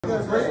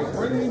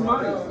Bring me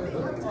money. You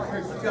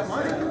got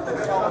money?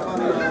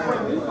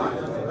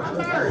 I'm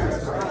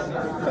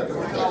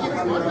married.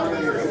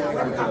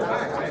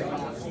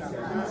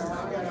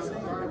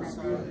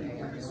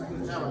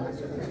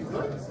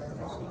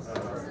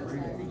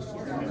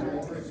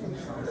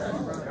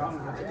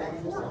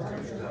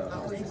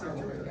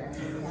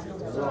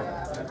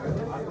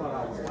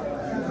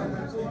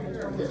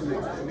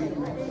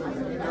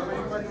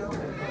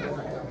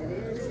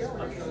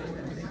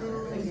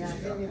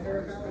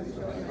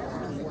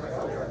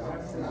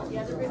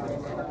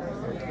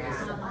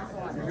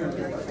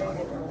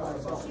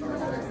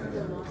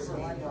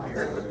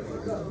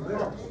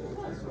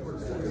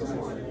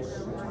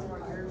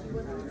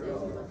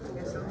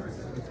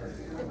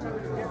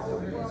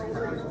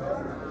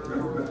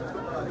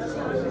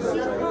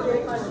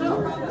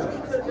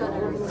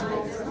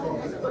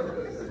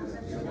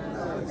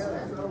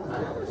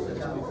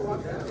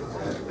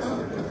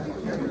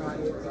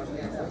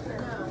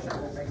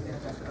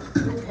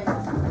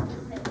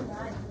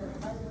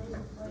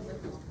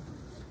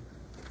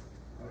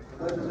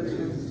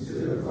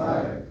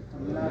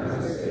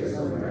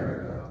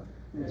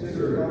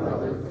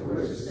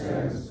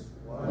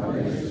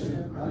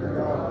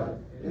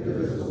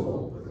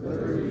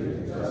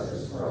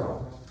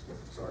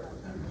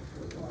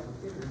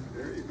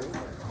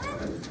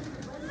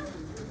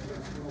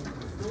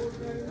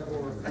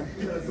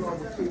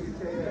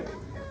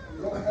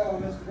 Roll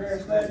call, Mr.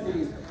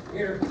 Berestecky.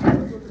 Here.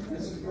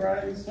 Mrs.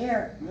 Brice.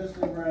 Here.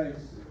 Mr.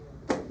 Brice.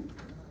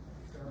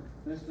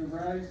 Mr.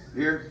 Brice.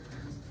 Here.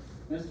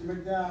 Mr.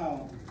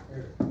 McDowell.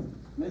 Here.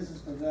 Mrs.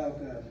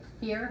 Pavelko.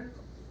 Here.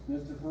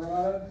 Mr.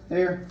 Perrotta.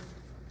 Here.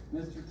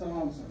 Mr.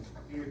 Thompson.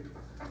 Here.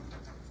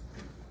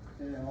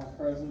 Okay, all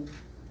present.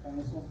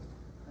 Council.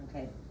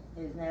 Okay,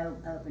 there's no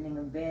opening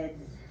of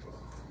bids.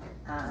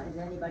 Is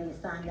there anybody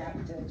signed up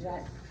to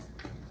address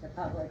the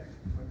public?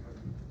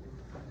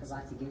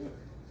 About to get it.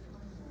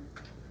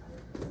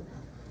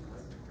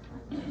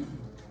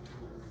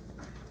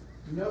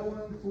 No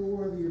one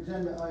for the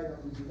agenda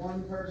items,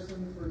 one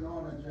person for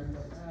non-agenda.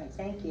 All right,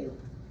 thank you.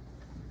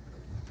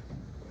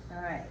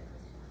 All right.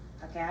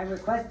 Okay, I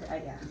request,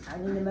 I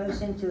need a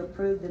motion to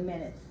approve the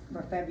minutes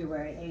for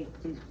February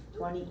 8th to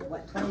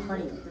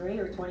 2023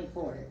 or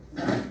 24?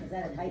 Is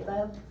that a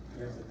typo?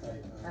 Yes, a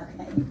typo.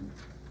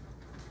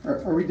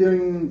 Okay. Are we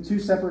doing two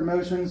separate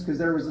motions? Because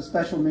there was a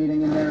special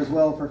meeting in there as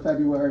well for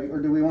February,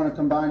 or do we want to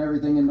combine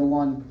everything into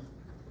one?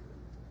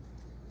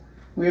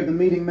 We have the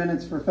meeting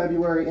minutes for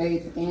February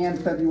 8th and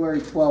February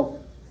 12th.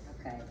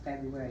 Okay,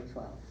 February 12th.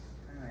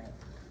 All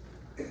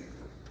right.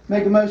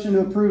 Make a motion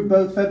to approve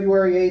both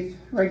February 8th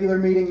regular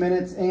meeting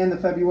minutes and the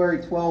February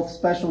 12th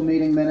special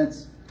meeting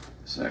minutes.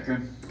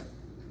 Second.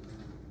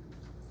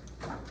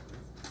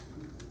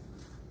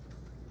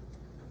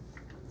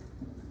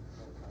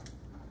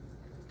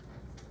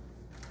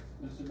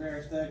 Mr.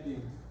 Berestecky.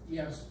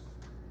 Yes.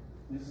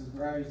 Mrs.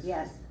 Brice.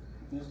 Yes.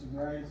 Mr.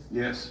 Brice.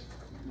 Yes.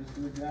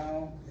 Mr.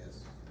 McDowell.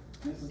 Yes.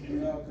 Mrs.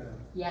 Pavelko.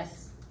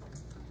 Yes.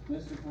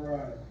 Mr.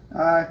 Perrotta.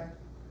 Aye.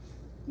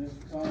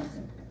 Mr.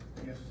 Thompson.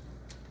 Yes.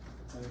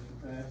 Motion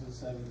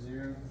passes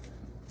 7-0.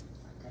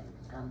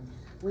 Okay.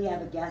 We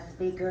have a guest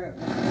speaker,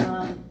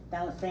 Tom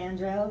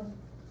D'Alessandro.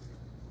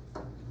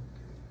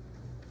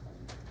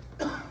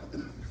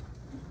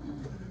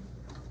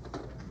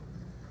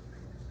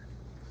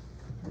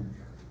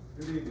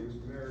 Good evening,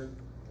 Mr. Mayor,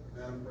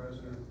 Madam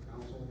President,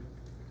 Council.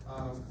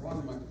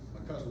 Ron, my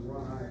cousin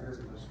Ron and I are here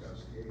to discuss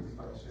the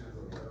 85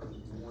 Sandra Veterans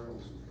Memorial.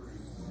 Some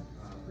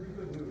pretty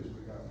good news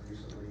we got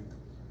recently.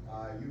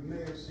 You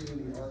may have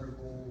seen the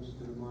articles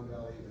in the Mon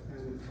Valley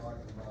Independent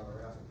talking about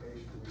our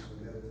application we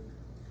submitted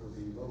for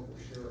the local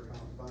share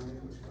account funding,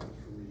 which comes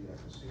from the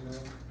casino.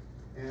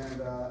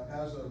 And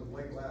as of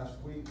late last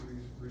week, we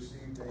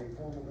received a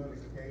formal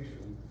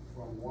notification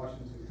from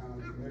Washington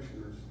County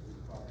Commissioners,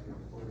 who's probably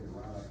floating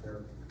around up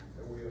there,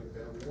 that we have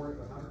been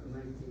awarded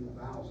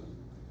 $119,000.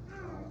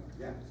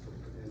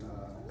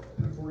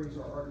 And according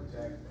to our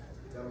architect,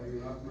 that'll be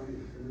enough money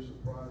to finish the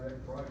project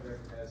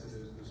as it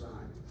is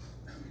designed.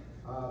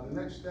 The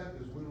next step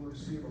is we will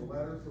receive a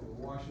letter from the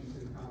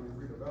Washington County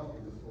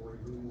Redevelopment Authority,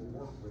 who we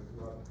will work with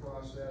throughout the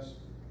process,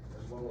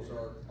 as well as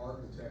our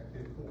architect,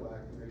 Ken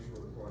Kulak, to make sure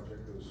the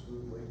project goes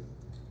smoothly.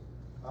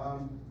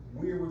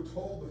 We were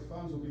told the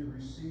funds will be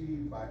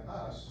received by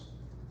us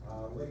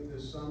late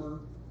this summer,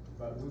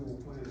 but we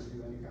will plan to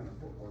do any kind of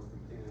footwork we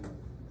can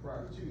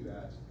prior to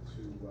that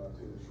to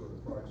ensure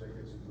the project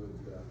gets a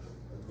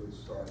good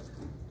start.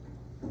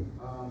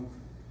 I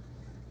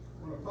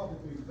want to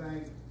publicly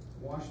thank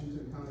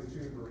Washington County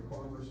Chamber of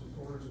Commerce and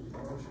Tourism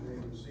Promotion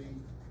Agency,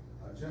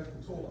 Jeff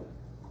Patula.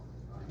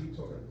 He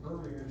took an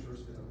early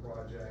interest in the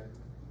project,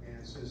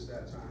 and since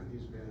that time,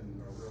 he's been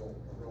a real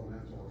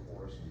mentor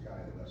for us and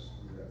guided us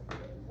through that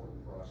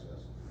important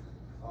process.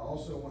 I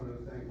also wanted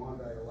to thank Mon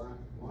Valley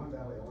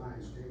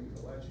Alliance, Jamie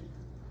Galetti.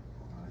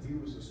 He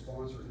was the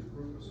sponsor, his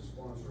group was the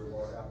sponsor of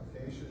our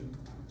application.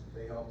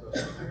 They helped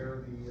us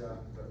prepare the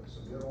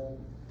submittal,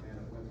 and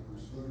it went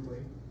through smoothly.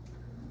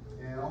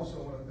 And I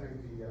also want to thank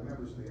the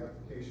members of the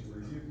Application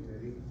Review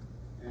Committee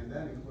And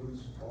that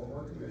includes all of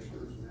our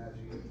commissioners,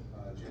 Maggie,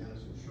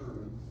 Janice, and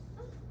Sherman,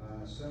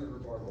 Senator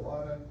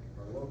Bartolotta,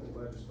 our local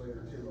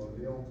legislator, Tim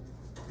O'Neal,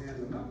 and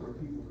a number of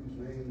people whose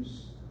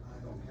names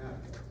I don't have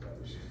yet.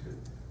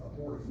 A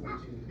board of 14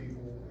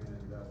 people, and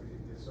we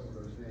didn't get some of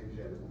those names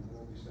yet, but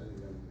we'll be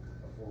sending them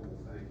a formal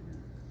thank you.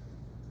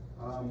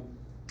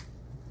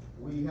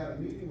 We had a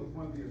meeting with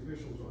one of the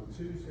officials on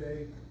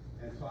Tuesday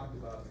and talked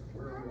about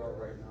where we are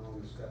right now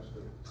and the steps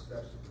to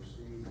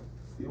proceed.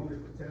 The only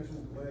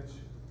potential glitch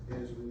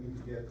is we need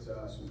to get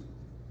some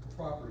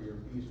property or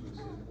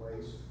easements in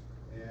place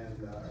and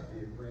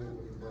the agreement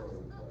with the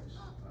borough in place.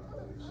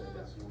 Like we said,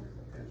 that's the only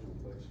potential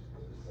glitch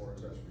as far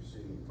as us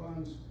receiving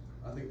funds.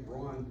 I think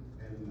Ron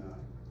and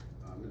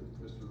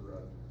Mr.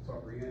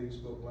 Toprani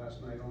spoke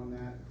last night on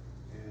that,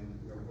 and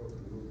we're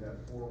hoping to move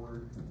that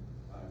forward.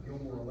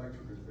 Gilmore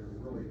Electric has been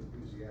really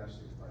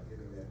enthusiastic about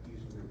getting that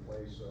easement in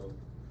place, so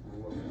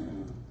we're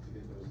looking to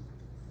get those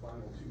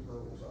final 2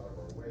 hurdles out of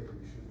our way, and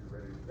we should be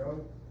ready to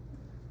go.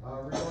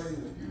 Regarding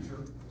the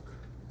future,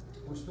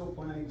 we're still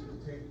planning to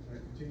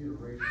continue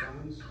to raise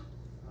funds.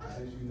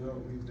 As you know,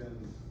 we've been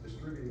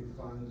distributing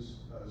funds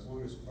as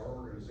long as our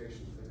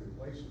organization's been in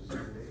place since the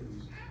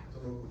 80s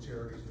to local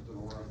charities, to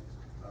Donora,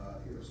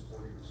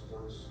 supporting the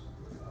sports,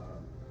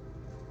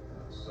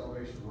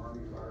 Salvation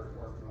Army, Fire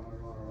Department, on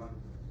and on and on.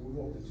 We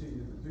will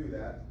continue to do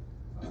that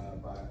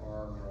by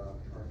our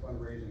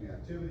fundraising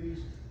activities,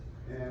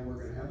 and we're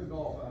going to have the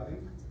golf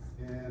outing,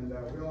 and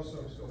we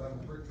also still have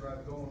a brick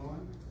drive going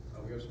on.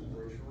 We have some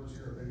brochures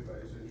here if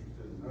anybody's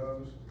interested in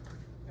those,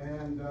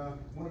 and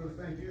wanted to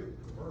thank you,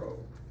 the borough,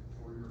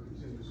 for your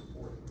continued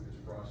support through this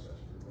process.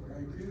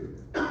 Thank you.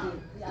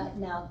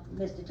 Now,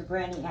 Mr.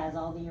 Toprani has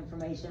all the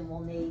information we'll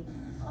need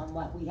on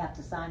what we have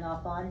to sign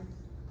off on.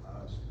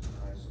 I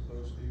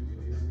suppose, Steve, you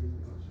need anything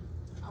else?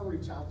 I'll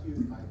reach out to you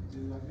if I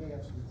do. I may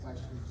have some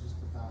questions just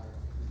about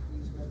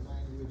the easement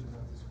language and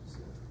what the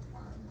specific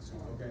requirements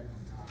are. Okay.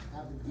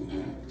 Haven't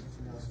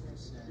anything else to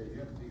say. Okay,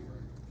 you have to be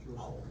right.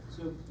 Sure.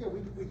 So, yeah,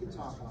 we can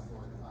talk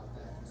offline about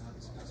that and I'll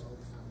discuss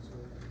with the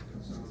council.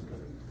 Sounds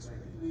good.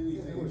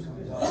 Anything we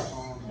can talk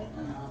on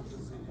how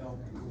does it help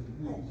with the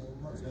people that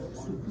want us to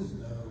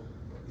know,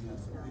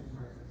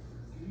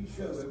 can you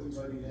show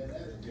everybody that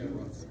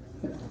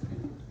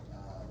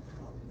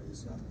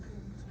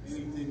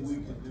anything we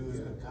can do as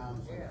a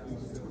council,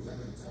 please feel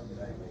free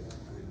someday.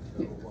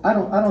 I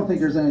don't think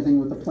there's anything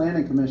with the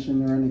planning commission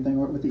or anything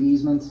with the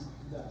easements.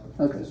 No,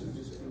 Okay. this would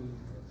just be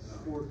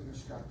for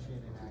construction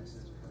and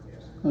access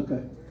purposes.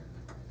 Okay.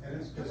 And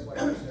it's just like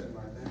I said in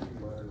my thank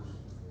you letters,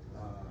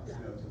 to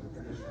the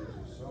commissioners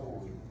and so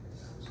on.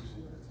 This is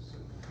a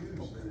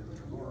huge thing for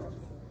Donora,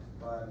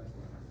 but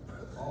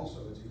also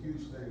it's a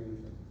huge thing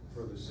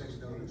for the 16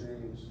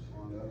 names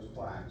on those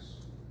plaques.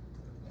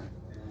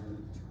 And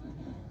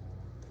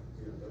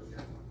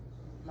those.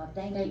 Well,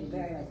 thank you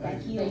very much.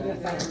 Thank you and your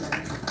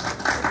family.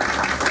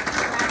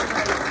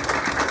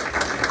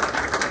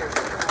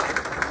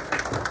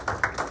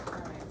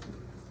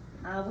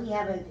 We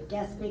have a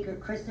guest speaker,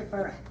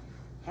 Christopher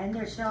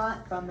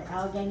Hendershot from the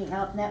Allegheny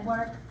Health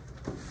Network.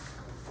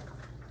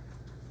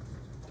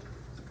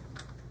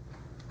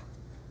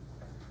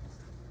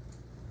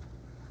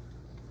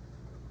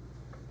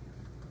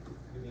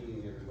 Good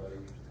evening, everybody.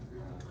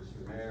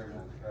 Mr. Mayor,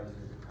 Madam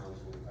President,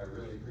 Council, I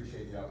really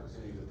appreciate the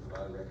opportunity to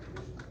provide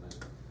recognition tonight.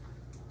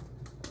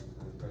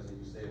 Madam President,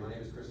 you say, my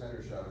name is Chris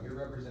Hendershot. I'm here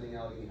representing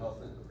Allegheny Health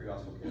Network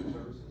Pre-Hospital Care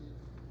Services.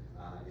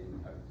 And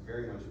I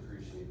very much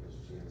appreciate this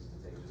chance to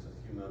take just a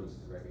few moments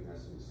to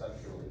recognize some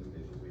exceptional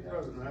individuals we have.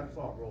 President, that's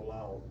not real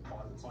loud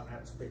on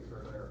that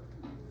speaker there.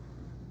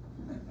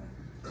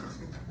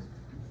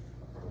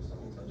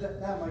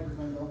 That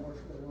microphone don't work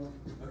very well.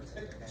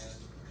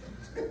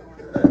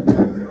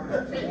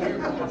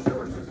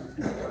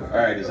 All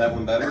right, is that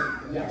one better?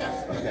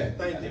 Yes. Okay.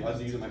 I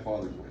was using my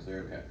father's voice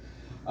there. Okay.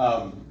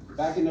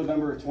 Back in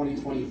November of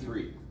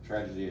 2023,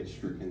 tragedy had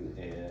stricken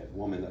a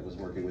woman that was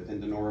working within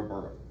Donora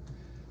Borough.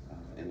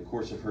 In the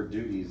course of her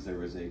duties, there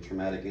was a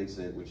traumatic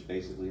incident which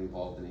basically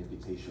involved an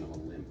amputation of a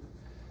limb.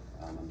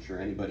 I'm sure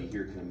anybody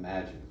here can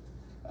imagine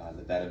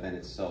that event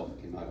itself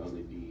can not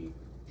only be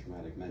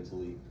traumatic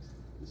mentally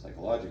and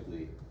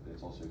psychologically, but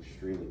it's also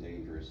extremely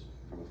dangerous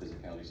from a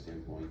physicality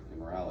standpoint and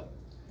morality.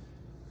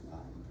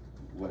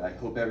 What I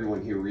hope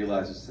everyone here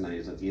realizes tonight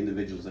is that the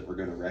individuals that we're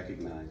going to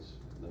recognize,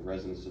 the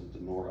residents of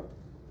Donora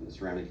and the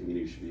surrounding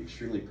community, should be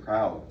extremely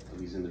proud of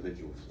these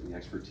individuals and the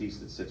expertise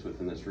that sits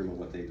within this room and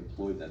what they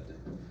deployed that day.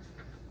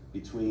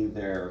 Between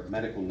their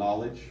medical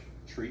knowledge,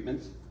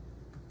 treatment,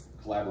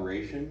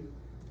 collaboration,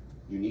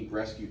 unique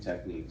rescue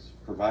techniques,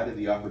 provided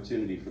the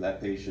opportunity for that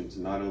patient to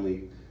not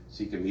only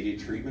seek immediate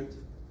treatment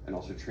and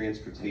also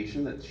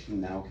transportation that she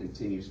now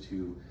continues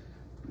to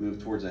move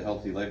towards a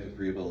healthy life with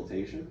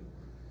rehabilitation,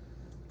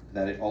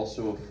 that it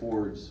also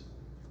affords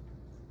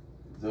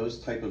those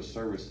type of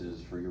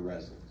services for your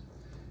residents.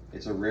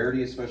 It's a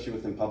rarity, especially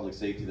within public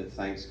safety, that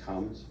thanks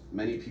comes.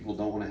 Many people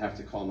don't want to have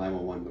to call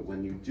 911, but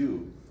when you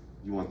do,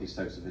 you want these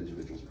types of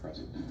individuals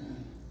present.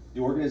 The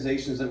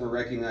organizations that we're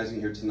recognizing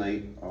here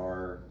tonight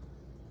are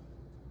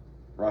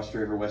Ross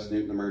Draver West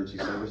Newton Emergency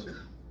Services,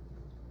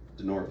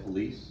 Donora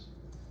Police,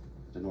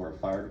 Donora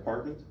Fire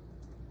Department,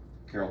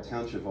 Carroll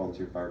Township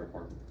Volunteer Fire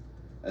Department,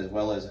 as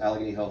well as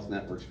Allegheny Health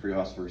Network's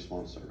pre-hospital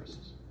response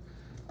services.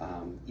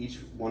 Each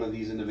one of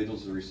these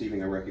individuals is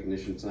receiving a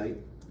recognition tonight.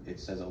 It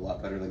says a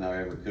lot better than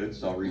I ever could,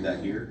 so I'll read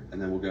that here,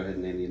 and then we'll go ahead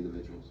and name the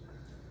individuals.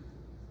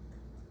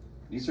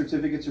 These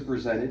certificates are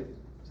presented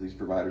to these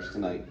providers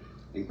tonight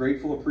in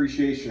grateful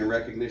appreciation and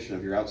recognition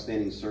of your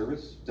outstanding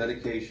service,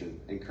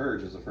 dedication, and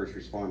courage as a first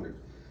responder.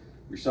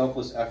 Your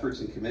selfless efforts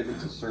and commitment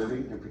to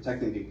serving and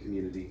protecting the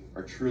community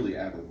are truly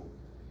admirable.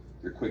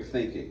 Your quick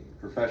thinking,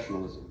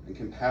 professionalism, and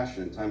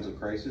compassion in times of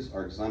crisis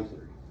are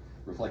exemplary,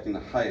 reflecting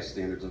the highest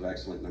standards of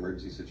excellence in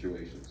emergency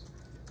situations.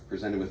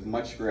 Presented with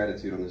much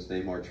gratitude on this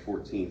day, March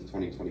 14th,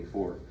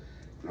 2024,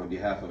 and on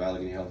behalf of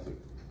Allegheny Health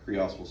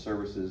Pre-Hospital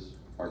Services,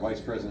 our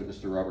Vice President,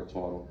 Mr. Robert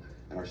Twaddle,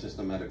 and our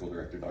System Medical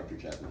Director, Dr.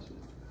 Chapman Smith.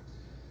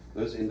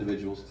 Those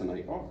individuals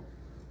tonight are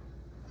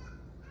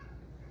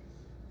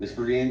Ms.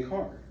 DeAnne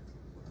Carr.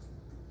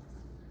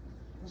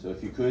 So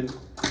if you could.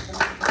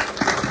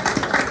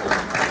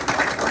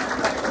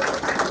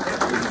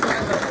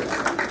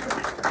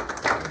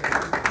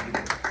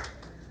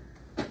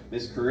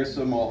 Ms.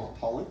 Carissa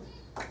Mulholland.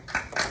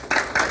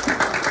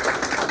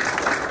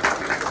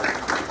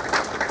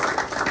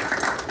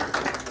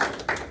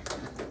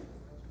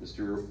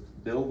 Mr.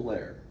 Bill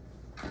Blair.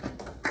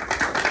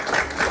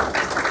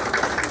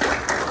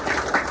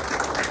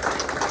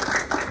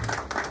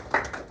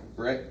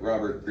 Brett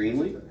Robert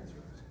Greenlee.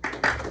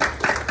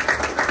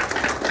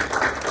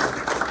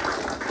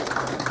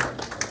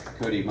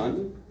 Cody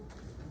Munden.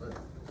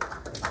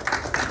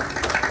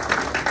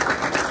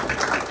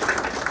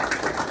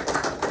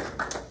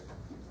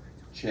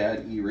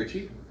 Chad E.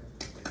 Ritchie.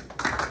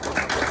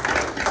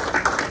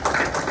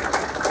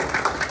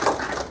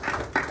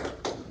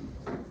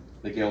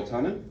 Miguel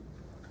Tunnan.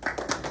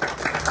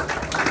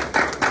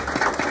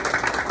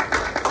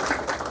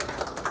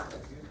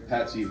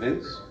 Patsy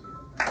Vince.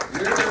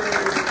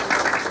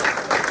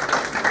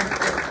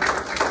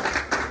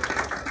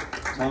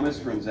 Thomas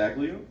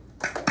Fronzaglio.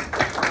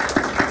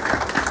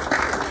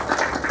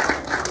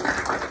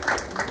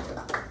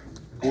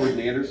 Gordon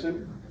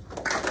Anderson.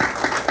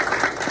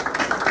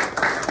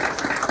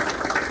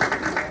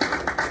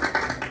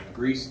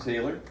 Brice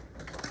Taylor.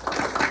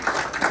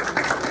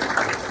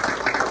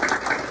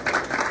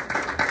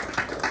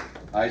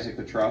 Isaac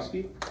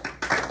Petrosky.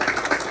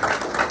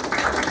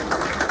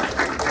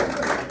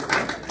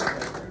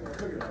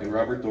 And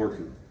Robert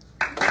Dorkin.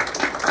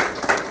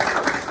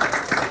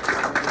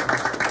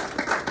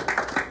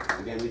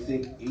 Again, we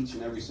thank each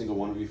and every single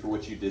one of you for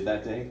what you did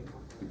that day.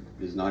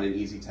 It is not an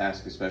easy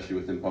task, especially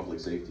within public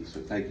safety. So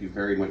thank you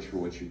very much for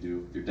what you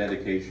do, your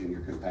dedication,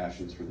 your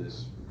compassions for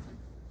this.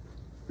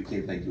 We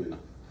can't thank you enough.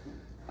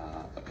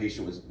 A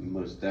patient was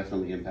most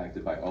definitely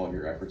impacted by all of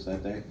your efforts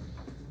that day.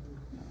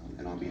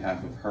 And on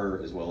behalf of her,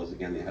 as well as,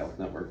 again, the Health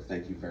Network,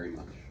 thank you very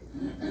much.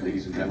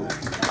 Ladies and gentlemen.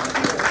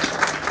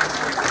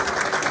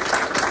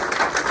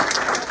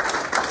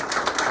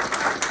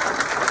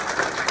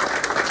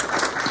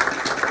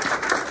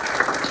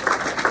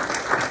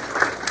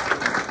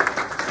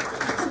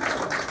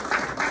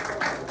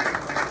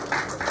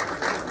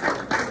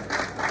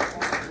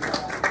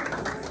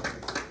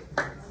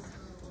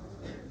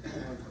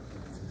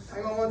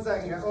 Hang on 1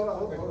 second here. Hold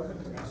on.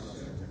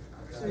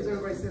 As soon as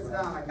everybody sits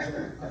down, I can do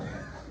it.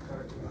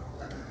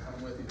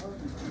 I'm with you.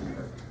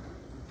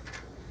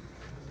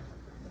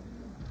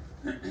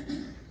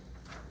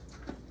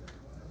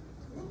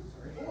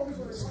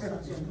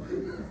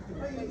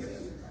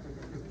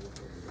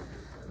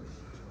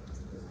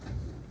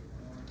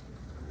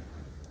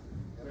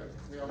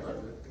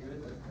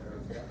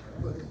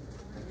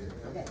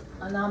 Okay.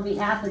 And on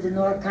behalf of the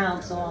Donora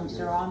Council, I'm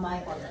sure all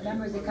my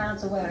members of the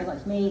council, whether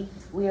like me,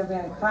 we are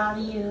very proud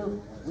of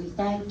you. We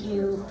thank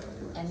you,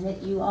 and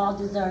that you all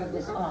deserve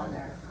this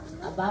honor,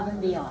 above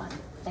and beyond.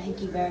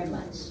 Thank you very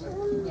much.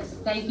 Yes,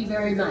 thank you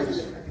very much.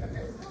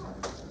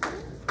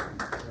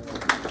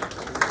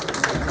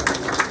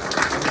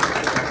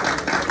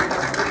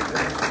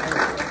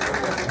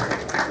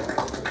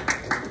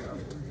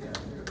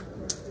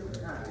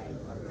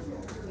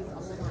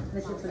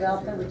 Mrs.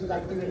 Volpe, would you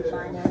like to read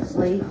finance,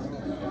 please?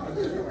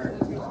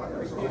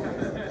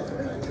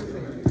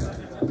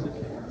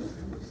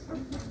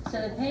 So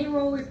the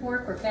payroll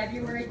report for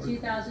February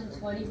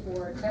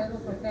 2024, total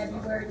for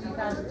February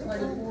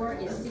 2024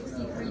 is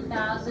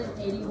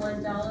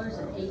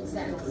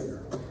 $63,081.08.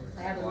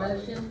 I have a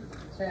motion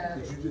to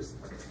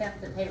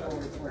accept the payroll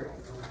report.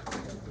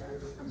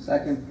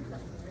 Second.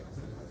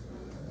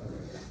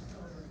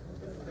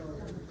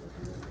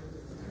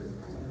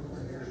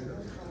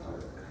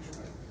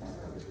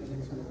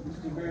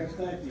 Mr.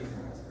 Berestecky.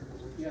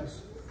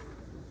 Yes.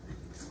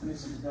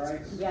 Mrs.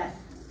 Brice. Yes.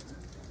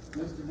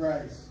 Mr.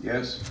 Brice.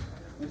 Yes.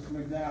 Mr.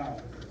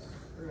 McDowell.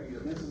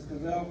 Mrs.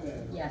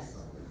 Pavelko. Yes.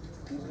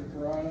 Mr.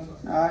 Perrotta.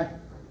 Aye.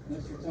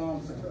 Mr.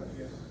 Thompson.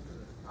 Yes.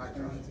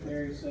 Motion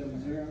carries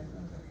 7-0.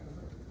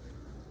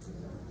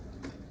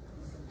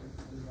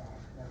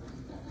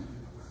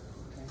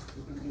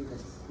 You can do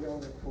this. bill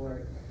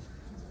report.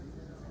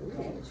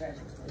 Okay,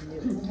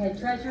 Okay,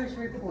 treasurer's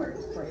report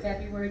for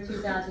February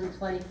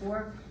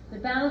 2024. The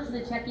balance in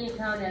the checking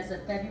account as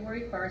of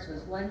February 1st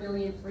was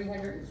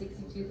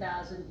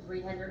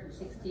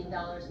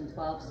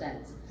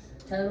 $1,362,316.12.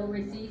 Total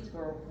receipts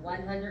were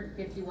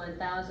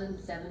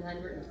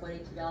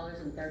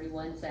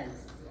 $151,722.31.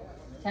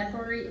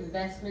 Temporary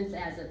investments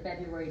as of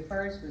February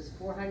 1st was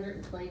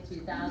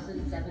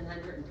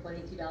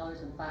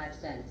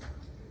 $422,722.05.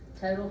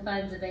 Total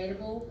funds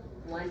available,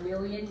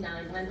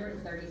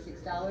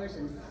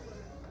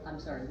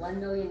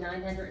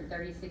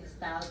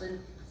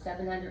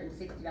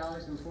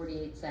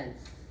 $1,936,760.48.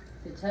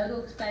 The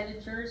total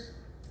expenditures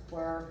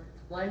were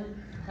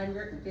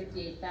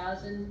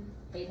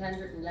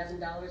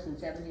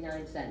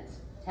 $158,811.79.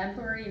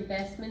 Temporary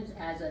investments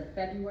as of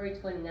February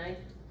 29th,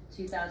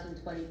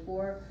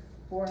 2024,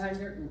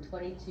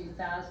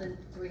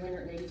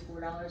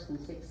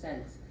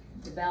 $422,384.06.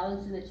 The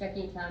balance in the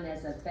checking account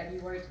as of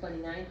February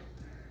 29th,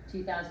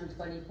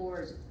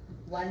 2024 is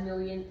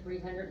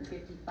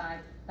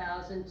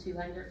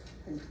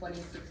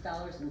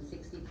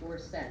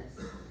 $1,355,226.64.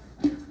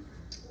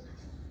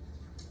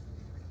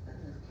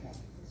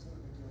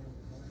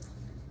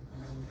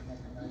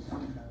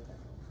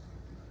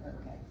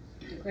 Okay.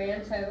 The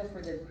grand total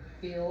for the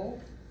bill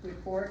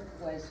report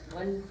was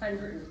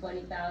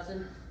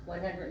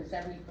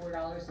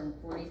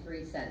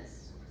 $120,174.43.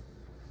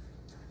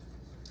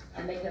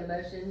 I make a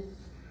motion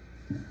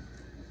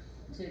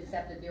to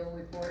accept the bill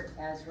report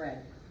as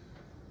read.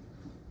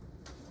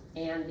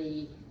 And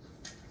the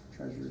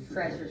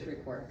treasurer's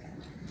report.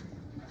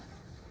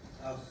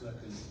 I'll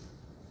second.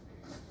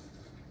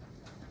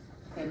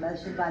 Okay,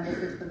 motion by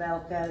Mrs.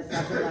 Pavelko,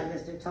 second by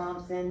Mr.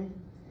 Thompson.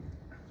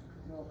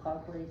 Roll call,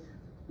 please.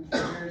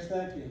 Mr.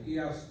 Berestecky.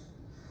 Yes.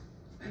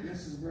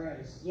 Mrs.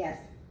 Brice. Yes.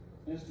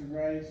 Mr.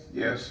 Brice.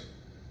 Yes.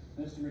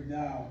 Mr.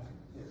 McDowell.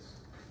 Yes.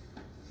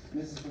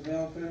 Mrs.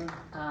 Pavelko.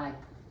 Aye.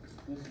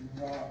 Mr.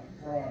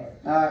 Perrotta.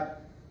 Aye.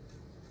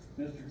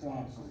 Mr.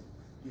 Thompson.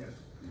 Yes.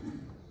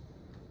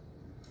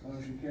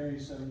 Motion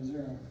carries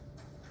 7-0.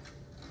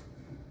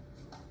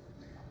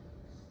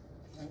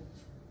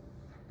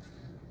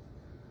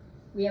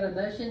 We have a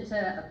motion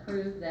to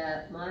approve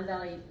the Mon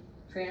Valley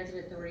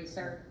Transit Authority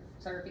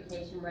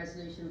certification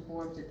resolution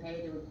form to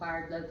pay the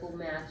required local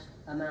match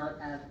amount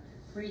of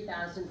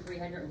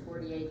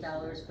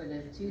 $3,348 for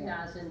the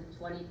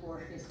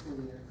 2024 fiscal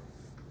year.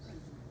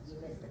 You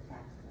missed the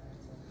tax.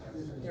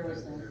 There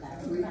was no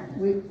tax. We didn't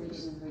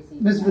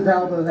receive. Ms.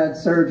 Vidalbo had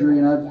surgery,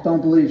 and I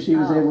don't believe she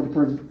was able to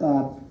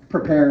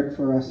prepare it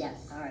for us.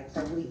 Yes. All right,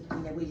 so we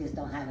just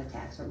don't have a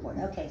tax report.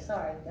 Okay,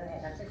 sorry, go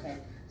ahead. That's okay.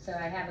 So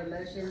I have a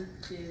motion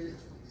to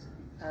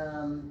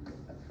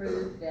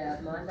approve the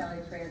Mon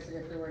Valley Transit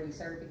Authority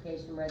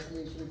certification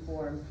resolution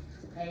form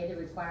to pay the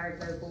required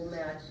local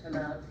match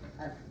amount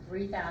of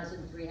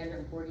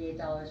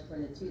 $3,348 for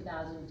the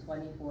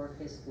 2024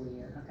 fiscal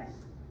year. Okay.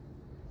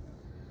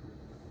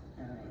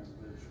 All right.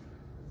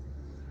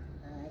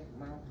 All right,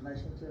 well,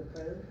 motion to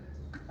approve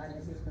by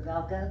Mrs.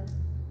 Pavelko.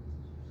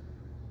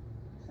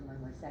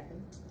 Someone want a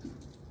second?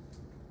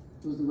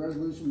 Was the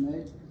resolution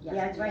made?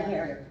 Yeah, it's right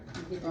here.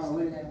 We did this Oh,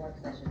 in wait. the work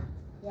session.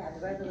 Yeah, the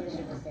resolution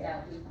is there.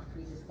 Yeah,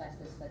 we discussed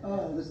this, but.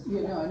 Oh,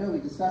 no, I know we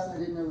discussed it, I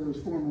didn't know it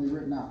was formally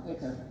written out.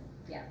 It's, Okay.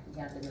 yeah, we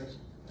got the motion.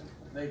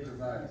 They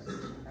provide.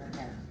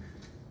 Okay.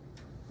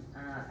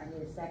 I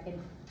need a second.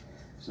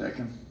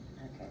 Second.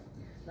 Okay.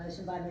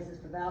 Motion by Mrs.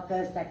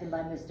 Pavelko, second by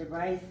Mr.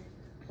 Brice.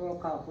 Roll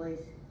call, please.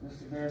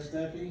 Mr.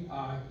 Berestecky.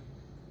 Aye.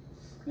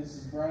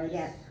 Mrs. Brice.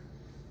 Yes.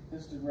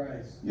 Mr.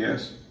 Brice.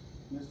 Yes.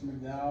 Mr.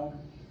 McDowell.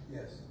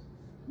 Yes.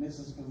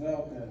 Mrs.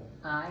 Pavelko.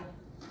 Aye.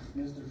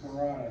 Mr.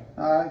 Perrotta.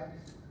 Aye.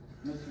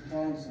 Mr.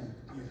 Thompson.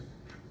 Yes.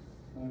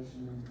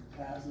 Motion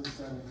passes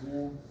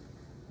 7-0.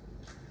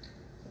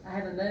 I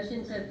have a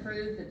motion to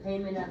approve the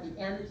payment of the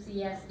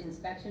MCS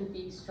inspection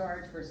fees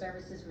charged for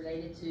services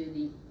related to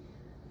the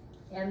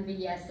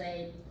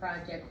MVSA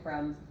project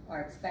from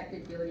our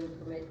expected building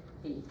permit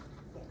fee.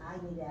 Okay, I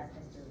need to ask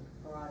Mr.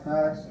 Perrotta a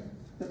question.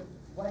 Yep.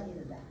 What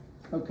is that?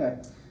 Okay.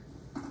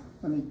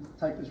 Let me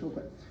type this real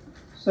quick.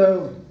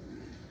 So,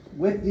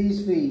 with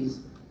these fees,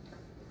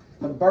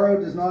 the borough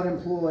does not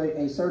employ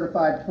a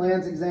certified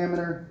plans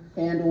examiner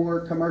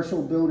and/or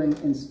commercial building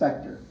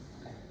inspector.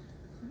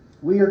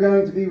 We are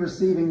going to be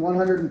receiving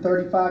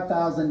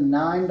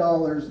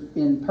 $135,009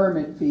 in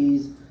permit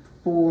fees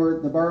for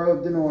the Borough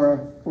of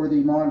Donora for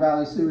the Mon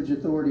Valley Sewage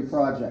Authority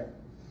project.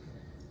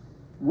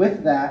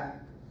 With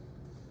that,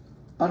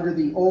 under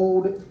the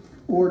old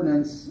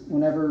ordinance,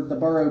 whenever the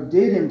borough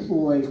did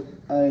employ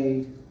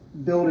a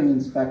building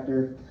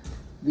inspector,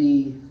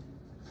 the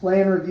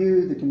plan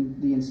review,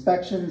 the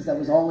inspections, that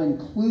was all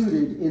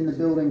included in the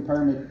building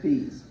permit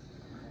fees.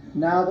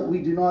 Now that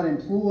we do not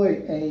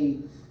employ a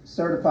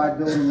certified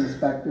building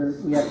inspector,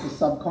 we have to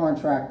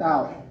subcontract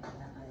out. Okay,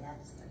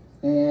 that's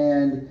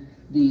And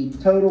the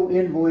total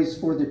invoice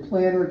for the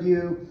plan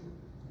review,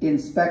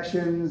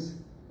 inspections,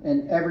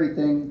 and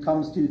everything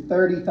comes to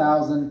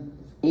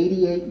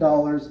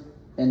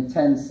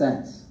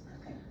 $30,088.10.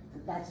 okay.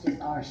 that's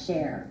just our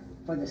share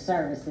for the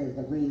services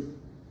that we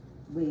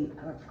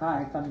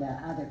require from the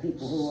other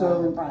people who are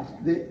on the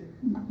project.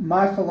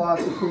 My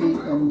philosophy,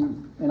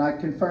 and I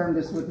confirmed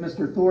this with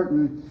Mr.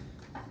 Thornton,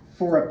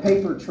 for a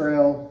paper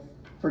trail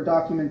for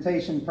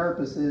documentation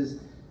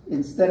purposes,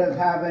 instead of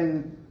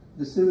having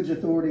the sewage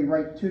authority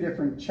write 2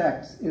 different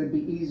checks, it would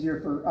be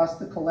easier for us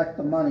to collect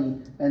the money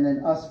and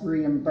then us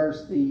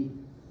reimburse the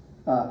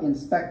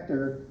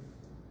inspector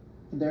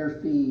their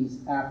fees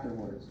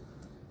afterwards.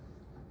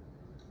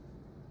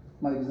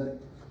 Mike, is that?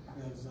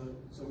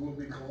 So we'll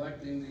be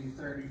collecting the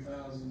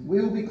 30,000.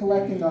 We will be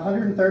collecting the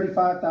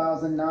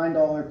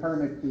 $135,009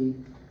 permit fee,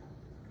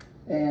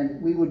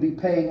 and we would be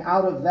paying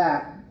out of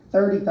that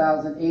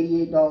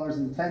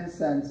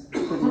 $30,088.10 to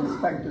the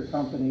inspector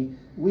company.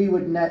 We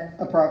would net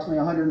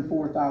approximately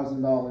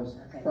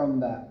 $104,000 from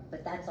that.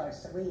 But that's our,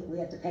 we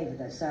have to pay for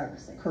those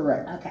services.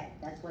 Correct. Okay,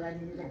 that's what I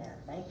needed to know.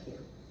 Thank you.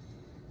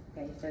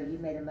 Okay, so you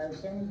made a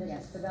motion,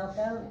 Mrs.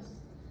 Pavelko?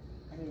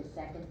 I need a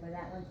second for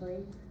that one,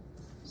 please.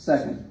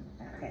 Second.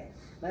 Okay,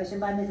 motion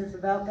by Mrs.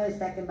 Pavelko,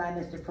 second by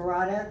Mr.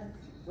 Perrotta.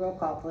 Roll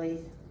call,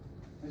 please.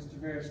 Mr.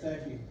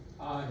 Berestecky.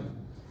 Aye.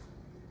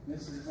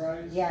 Mrs.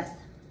 Brice. Yes.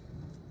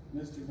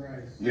 Mr.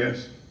 Brice.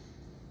 Yes.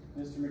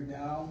 Mr.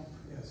 McDowell.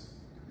 Yes.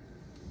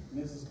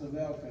 Mrs.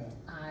 Pavelko.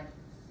 Aye.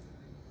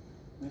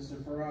 Mr.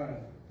 Perrotta.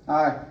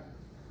 Aye.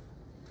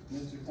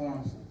 Mr.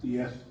 Thompson.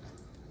 Yes.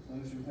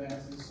 Motion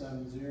passes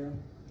 7-0.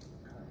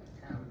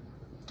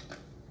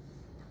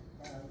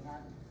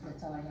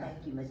 That's all I have.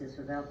 Thank you, Mrs.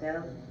 Pavelko.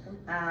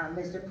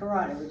 Mr.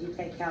 Perrotta, would you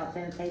take health,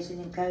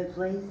 sanitation, and code,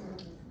 please?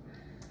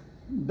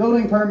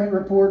 Building permit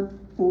report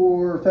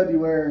for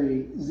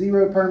February.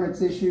 0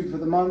 permits issued for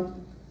the month.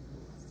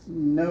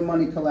 No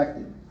money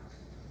collected.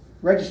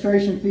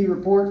 Registration fee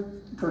report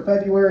for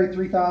February,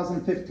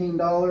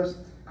 $3,015.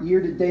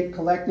 Year-to-date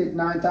collected,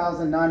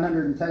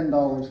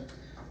 $9,910.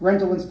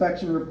 Rental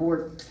inspection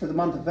report for the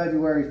month of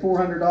February,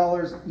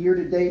 $400.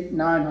 Year-to-date,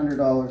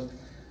 $900.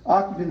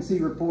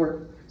 Occupancy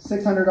report,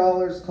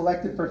 $600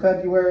 collected for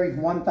February,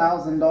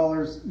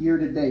 $1,000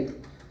 year-to-date.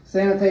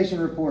 Sanitation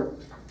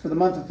report for the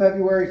month of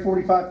February,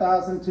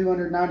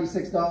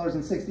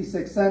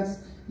 $45,296.66.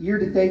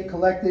 Year-to-date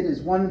collected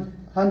is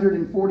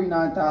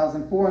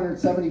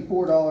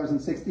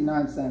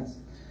 $149,474.69.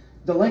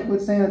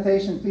 Delinquent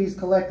sanitation fees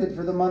collected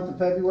for the month of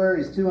February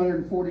is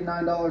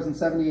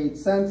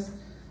 $249.78.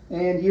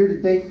 And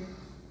year-to-date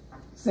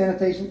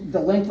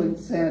delinquent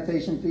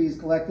sanitation fees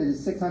collected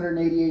is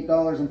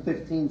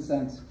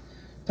 $688.15.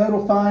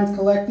 Total fines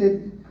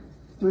collected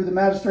through the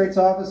magistrate's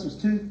office was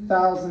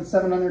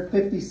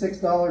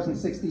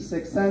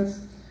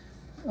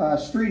 $2,756.66.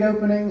 Street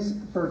openings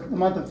for the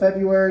month of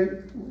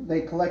February,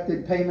 they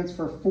collected payments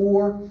for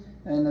 4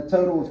 and a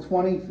total of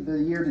 20 for the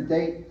year to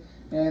date.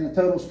 And the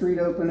total street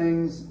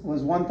openings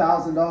was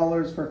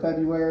 $1,000 for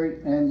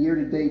February and year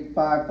to date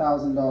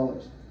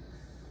 $5,000.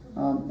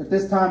 At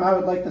this time, I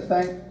would like to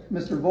thank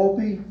Mr.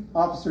 Volpe,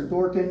 Officer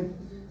Dorkin,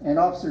 and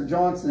Officer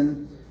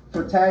Johnson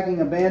for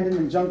tagging abandoned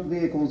and junk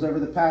vehicles over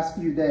the past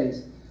few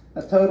days.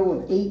 A total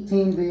of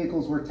 18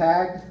 vehicles were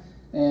tagged,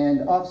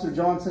 and Officer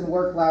Johnson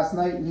worked last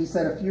night, and he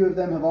said a few of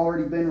them have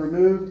already been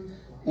removed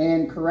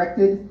and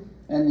corrected,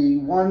 and the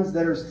ones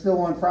that are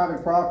still on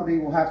private property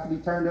will have to be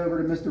turned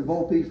over to Mr.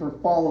 Volpe for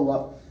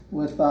follow-up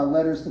with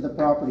letters to the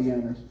property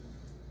owners.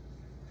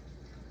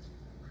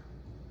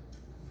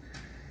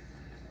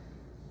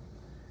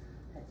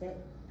 That's it?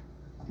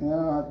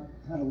 I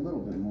had a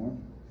little bit more.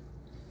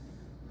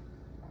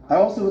 I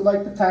also would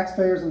like the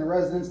taxpayers and the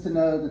residents to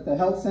know that the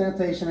Health,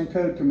 Sanitation, and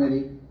Code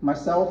Committee,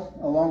 myself,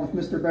 along with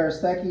Mr.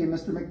 Berestecky and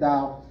Mr.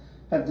 McDowell,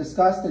 have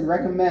discussed and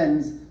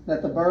recommends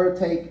that the borough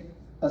take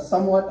a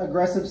somewhat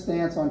aggressive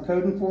stance on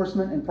code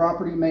enforcement and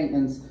property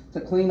maintenance to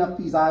clean up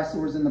these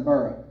eyesores in the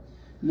borough.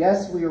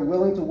 Yes, we are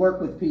willing to work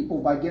with people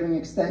by granting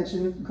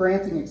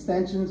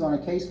extensions on a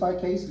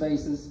case-by-case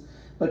basis,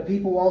 but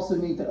people also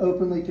need to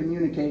openly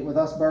communicate with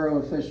us borough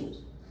officials.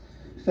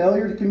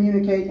 Failure to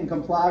communicate and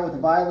comply with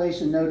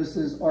violation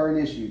notices are an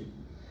issue,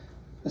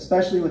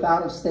 especially with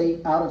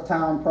out-of-state,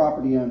 out-of-town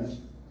property owners.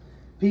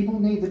 People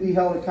need to be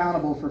held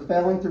accountable for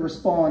failing to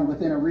respond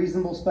within a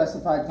reasonable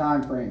specified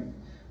time frame.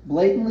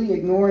 Blatantly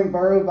ignoring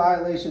borough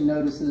violation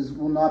notices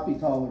will not be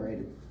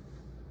tolerated.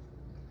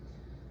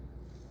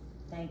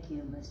 Thank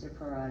you, Mr.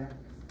 Perrotta.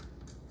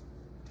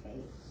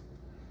 Okay.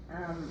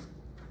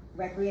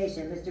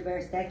 Recreation, Mr.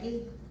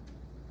 Berestecky?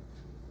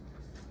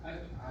 I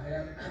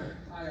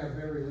have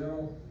very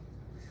little.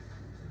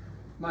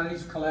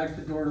 Money's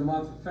collected during the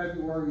month of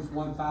February is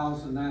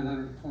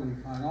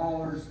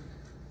 $1,925,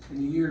 and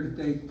the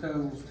year-to-date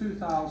total is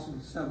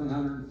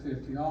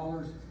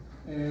 $2,750,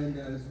 and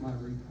that is my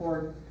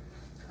report.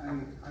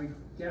 I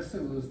guess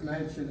it was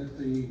mentioned at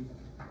the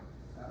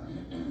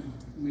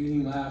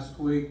meeting last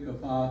week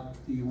about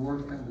the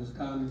work that was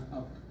done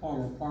up at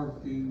Palmer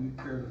Park. Do you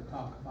care to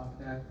talk about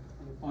that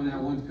on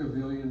that one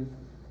pavilion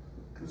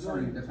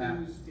concerning the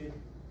path?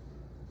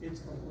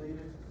 It's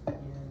completed, and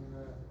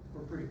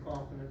we're pretty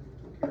confident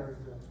we took care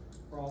of the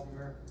problem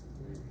there.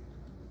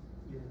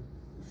 We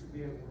should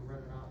be able to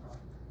rent it out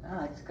now.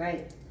 Oh, it's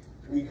great.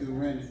 we can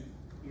rent it.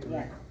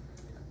 Yes.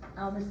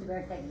 Oh, Mr.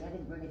 Berestecky, I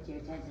didn't bring it to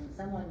your attention.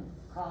 Someone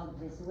called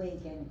this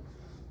week, and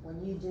when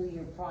you do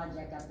your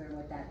project up there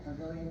with that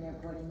pavilion they're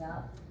putting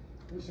up,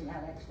 we should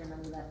have extra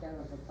money left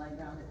over for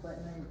playground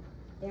equipment.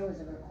 There was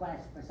a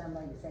request for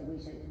somebody to say we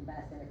should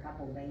invest in a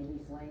couple baby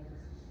swings,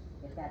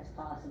 if that's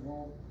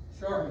possible.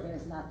 Sure.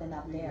 There's nothing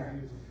up there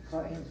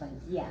for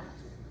infants, yeah.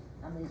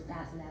 I'm just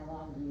passing that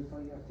along to you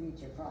for your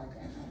future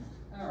project.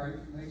 All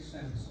right, makes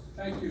sense.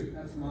 Thank you,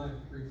 that's my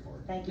report.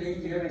 Thank you, Dave,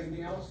 Mr. do you have Brice.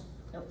 anything else?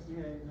 Nope.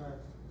 Yeah, and,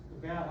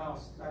 the bat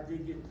house, I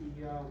did get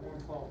the,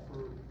 one call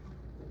for,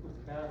 to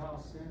put the bat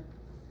house in.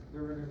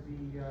 They're gonna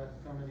be,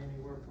 coming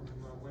anywhere from,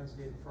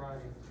 Wednesday to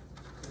Friday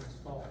to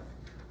install.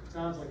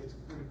 Sounds like it's a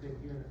pretty big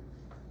unit.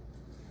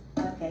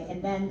 Okay,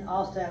 and then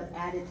also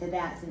added to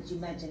that, since you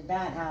mentioned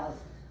that house,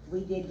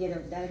 we did get a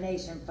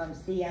donation from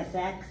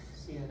CSX.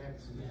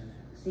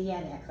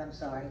 CNX, I'm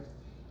sorry.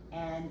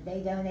 And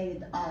they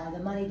donated, the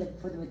money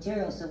for the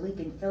materials so we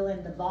can fill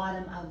in the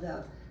bottom of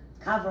the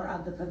cover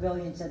of the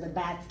pavilion so the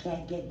bats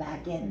can't get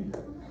back in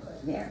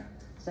there.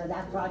 So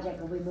that project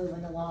will be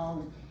moving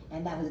along,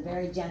 and that was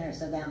very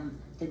generous of them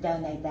to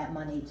donate that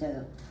money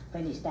to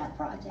finish that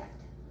project.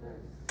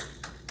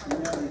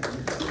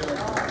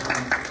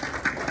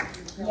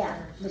 Yeah,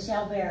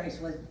 Michelle Barris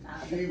was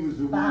She was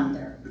the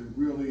founder. one that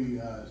really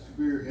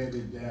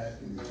spearheaded that,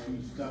 and she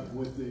stuck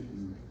with it,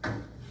 and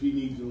she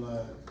needs a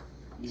lot,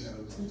 you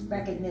know.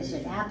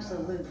 Recognition,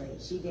 absolutely.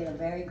 She did a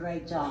very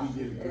great job. She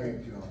did a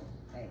great job.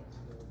 Right.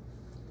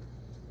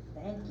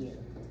 Thank you.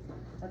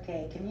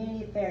 Okay,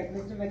 community affairs,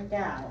 Mr.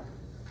 McDowell.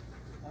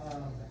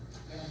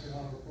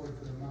 Council report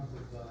for the month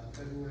of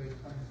February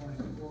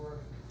 2024.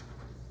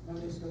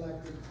 Monies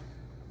collected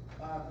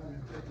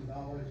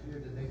 $550, year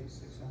to date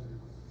 $600.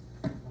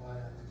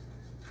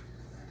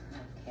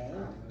 Okay.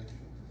 Right.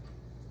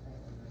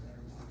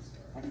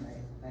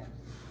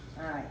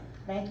 All right,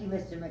 thank you,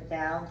 Mr.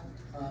 McDowell.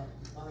 By the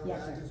way,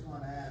 Yes, I sir. just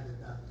want to add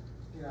that,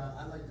 you know,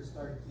 I'd like to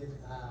start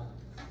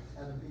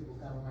having people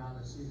come around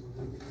and see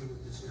what we can do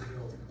with this here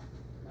building.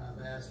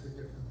 I've asked for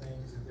different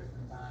things at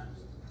different times.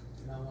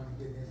 You know, I want to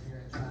get in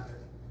here and try to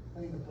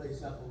clean the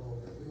place up a little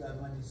bit. We got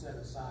money set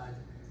aside,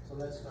 so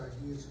let's start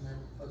using it.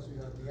 Plus, we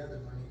got the other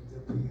money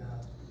that we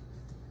got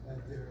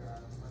their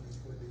money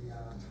for the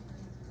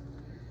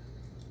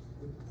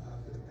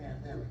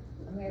pandemic.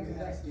 American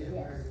Rescue,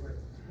 yes.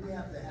 We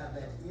have to have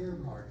that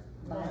earmarked.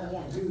 We don't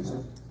Yeah. have to use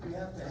it. We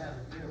have to have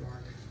it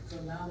earmarked.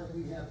 So now that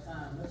we have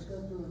time, let's go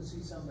through and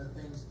see some of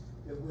the things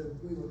that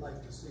we would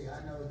like to see. I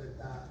know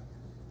that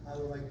I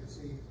would like to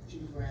see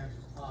Chief Rands'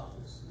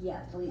 office. Yeah,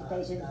 police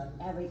station, done.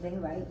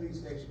 everything, right? Police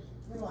station.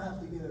 We don't have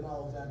to get it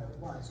all done at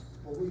once,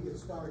 but we could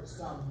start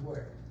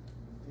somewhere.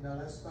 You know,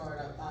 let's start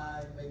up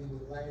high, maybe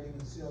with lighting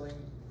and ceiling,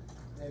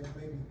 then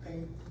maybe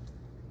paint,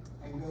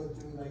 and go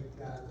through like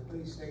the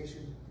police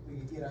station. We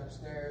could get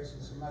upstairs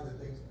and some other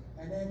things,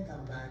 and then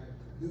come back,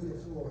 do the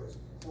floors.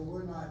 So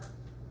we're not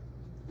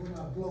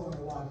blowing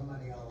a lot of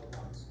money all at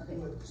once. Okay.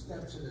 Do it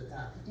steps at a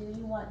time. Do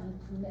you want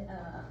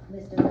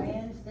Mr.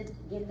 Rands to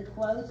give the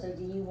quotes, or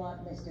do you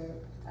want Mr.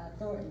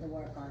 Thornton to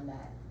work on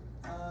that?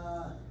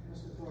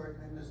 Mr.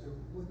 Thornton and Mr.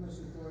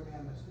 Thornton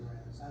and Mr.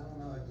 Rands. I don't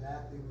know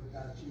exactly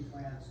what Chief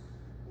Rands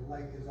would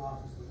like his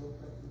office to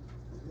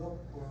look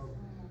for.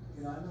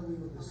 You know, I know we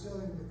were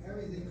pursuing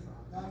everything,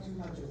 not too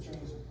much will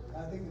change. I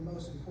think the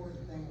most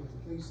important thing with the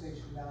police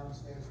station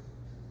downstairs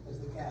is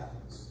the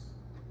cabinets.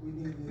 We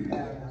need new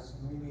cabinets,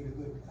 and we need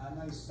a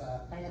nice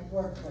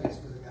workplace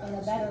for the guys. And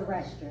a better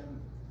restroom.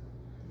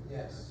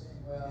 Yes,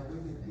 well, we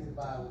can get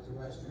by with the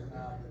restroom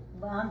now,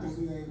 Well, but I'm just,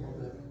 we'll be able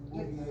to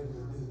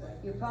do that.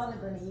 you're probably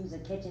gonna use a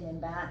kitchen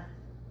and bath,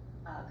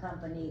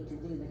 company to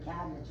do the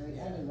cabinetry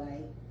Yeah.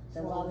 anyway.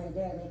 So while they're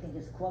there, they can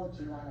just quote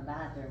you on a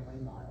bathroom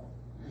remodel.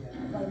 Yeah.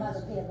 They might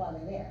as well get it while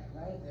they're there,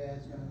 right? Yeah,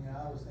 it's gonna, you know,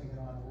 I was thinking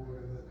on the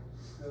order to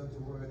go to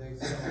where they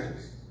sell,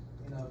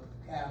 you know,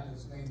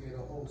 cabinets maybe at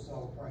a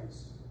wholesale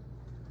price.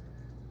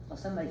 Well,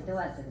 somebody still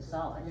has to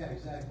install it. Yeah,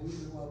 exactly. We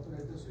could well put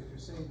it this way, if you're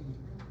saving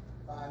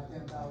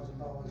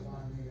 $5,000–10,000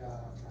 on the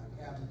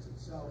cabinets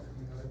itself,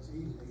 you know, it's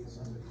easy to get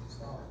somebody to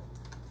install it.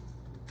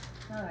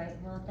 All right,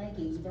 well, thank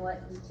you. You know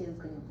what, you two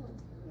can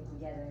get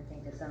together and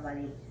think of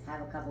somebody,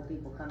 have a couple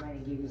people come in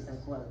and give you some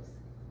quotes.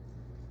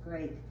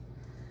 Great.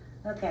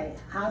 Okay,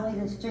 highways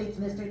and streets,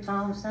 Mr.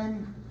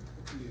 Thompson.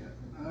 Yeah,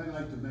 I'd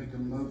like to make a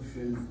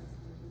motion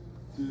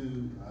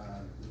to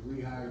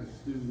rehire the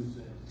students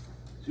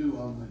at 2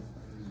 of them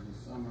in the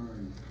summer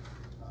and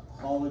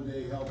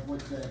holiday help.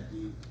 What's that,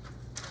 Dee?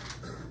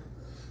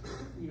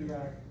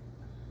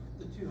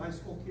 The 2 high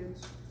school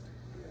kids,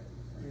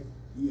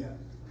 Yeah,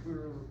 we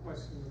were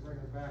requesting to bring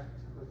them back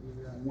for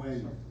the,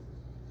 when? summer.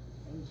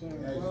 In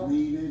June. As Well-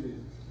 needed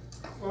and.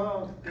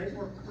 Well, they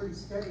worked pretty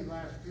steady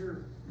last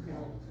year, you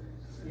know.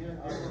 Yeah, they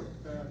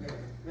worked,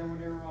 then when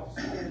they were off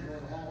school during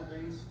the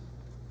holidays,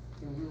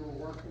 and we were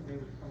working, they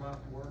would come out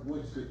and work.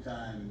 What's the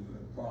time,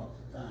 approx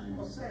time?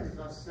 Well, say it's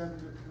about 7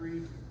 to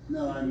 3.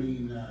 No, I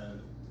mean,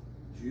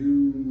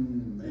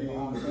 June, May,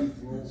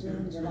 April.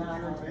 June, July.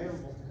 They're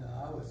available. No,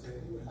 I would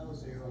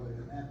say earlier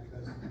than that,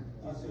 because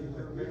I'd say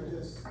they're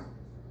available.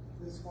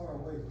 this far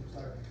away from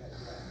starting to catch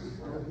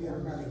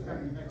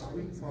that. Next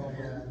week, probably.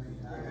 Yeah, I mean,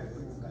 I had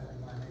people back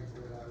in my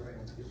neighborhood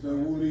already. So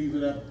we'll leave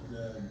it up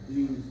to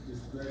Dean's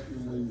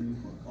discretion when you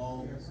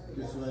call,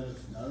 just let us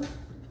know.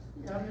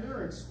 I mean,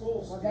 they're in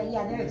school Well, still.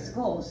 they're in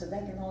school, so they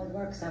can only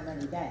work so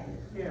many days.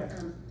 Yeah,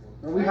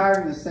 Are we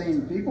hiring the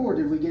same people, or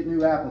did we get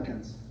new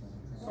applicants?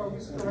 so we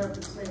still have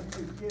the same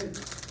two kids,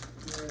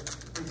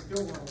 they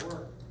still wanna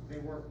work, they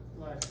worked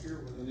last year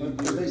with And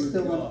us. they do a They good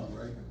still job,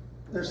 right?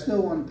 They're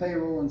still on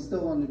payroll and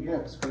still on the Yeah.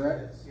 books,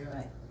 correct? Yeah.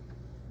 Right.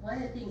 One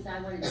of the things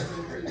I wanted to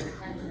bring to your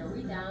attention, are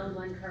we down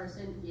one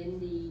person in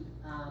the,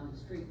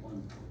 street?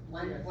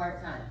 One Yes.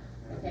 part-time.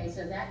 Okay,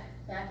 so that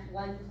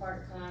one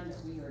part-time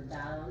that we are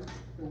down,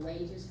 the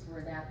wages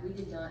for that, we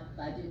did not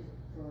budget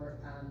for,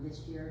 this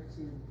year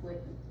to put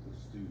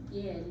Students.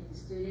 in the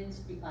students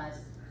because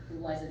it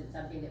wasn't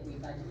something that we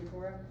budgeted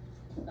for.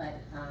 But,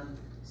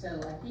 so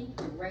I think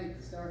the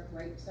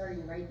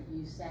starting rate that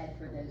you said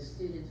for those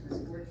students was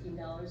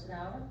 $14 an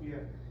hour. Yeah.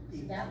 So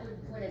that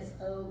would put us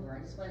over, I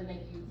just wanna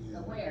make you Yeah.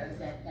 aware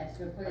that that's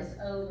gonna put us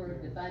over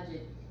the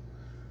budget.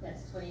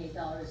 That's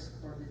 $28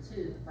 for the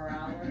two per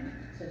hour,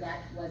 so that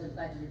wasn't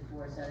budgeted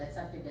for, so that's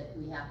something that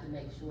we have to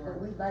make sure.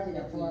 But we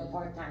budgeted for a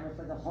part-timer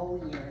for the whole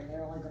year, and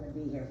they're only gonna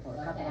be here for a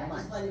couple Okay, of I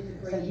just months. wanted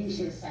to So bring you it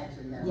to your should,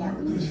 attention though. yeah,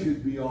 We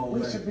should be all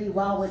we right. should be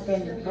well within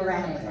the Should be okay, but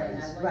parameters, I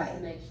wanted to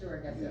right? make sure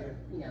that we, Yeah.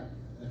 you know,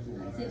 That's all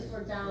right. since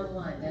we're down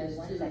one, those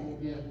One two second. will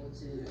be able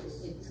to,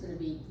 it's gonna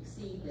be,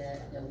 exceed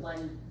the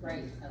one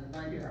rate of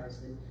one Yeah.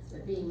 person.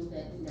 But being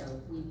that, you know,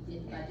 we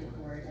did budget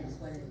for it, I just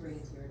wanted to bring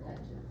it to your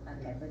attention.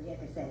 Okay, but like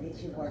I said, it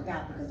should work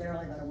out because they're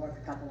only gonna work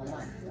a couple of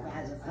months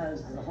as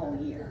opposed to the whole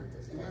year.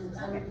 And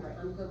I'm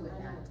good with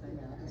that, but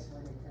no, I just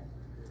wanted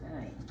to. All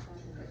right.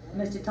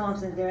 Mr.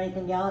 Thompson, is there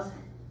anything else?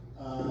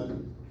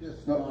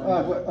 Just No,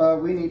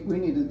 on, we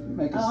need to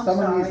make, Oh, I'm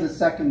someone needs sorry. to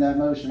second that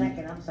motion.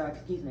 Second, I'm sorry,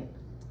 excuse me.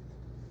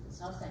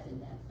 I'll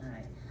second that. All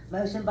right.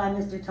 Motion by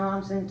Mr.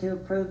 Thompson to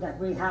approve that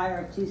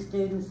rehire of 2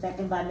 students,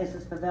 second by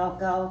Mrs.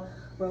 Pavelko.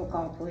 Roll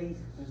call, please.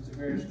 Mr.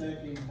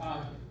 Berestecky.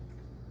 Aye.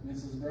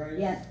 Mrs. Brice.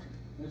 Yes.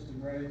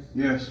 Mr. Brice.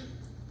 yes.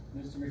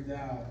 Mr.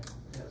 McDowell.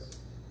 Yes.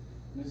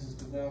 Mrs.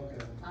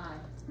 Pavelko. Aye.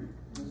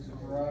 Mr.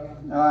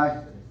 Perrotta.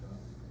 Aye.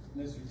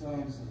 Mr.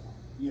 Thompson.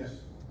 Yes.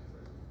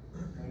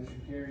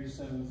 Motion carries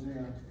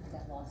 7-0. I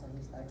got lost when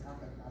you started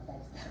talking about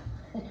that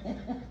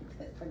stuff.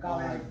 Forgot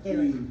what I was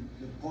doing.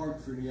 The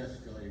part for the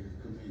escalator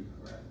come in,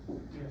 correct?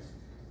 Yes.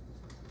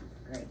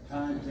 Great.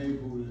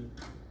 Timetable,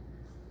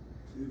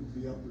 it'll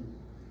be up in,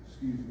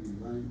 excuse me,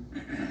 right?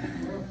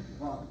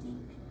 Approximately.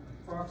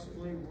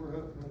 Approximately, we're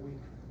hoping a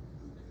week.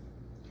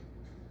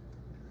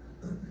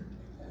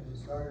 Have you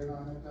started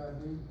on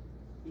it, Dean?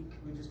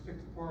 We just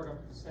picked the part up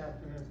this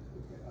afternoon,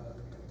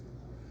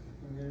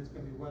 and then it's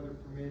gonna be weather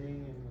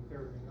permitting and with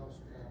everything else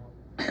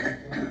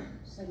going on.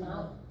 So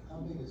now, How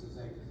big is this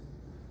egg?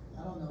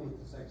 I don't know what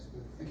this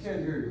excavator. I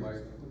can't hear you,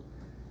 Mike.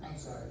 I'm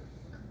sorry.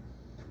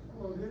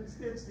 Well, it's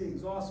the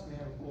exhaust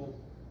manifold.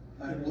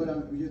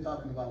 You're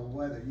talking about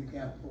weather, you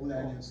can't pull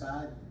that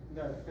inside?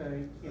 No,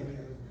 you can't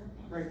even,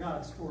 right now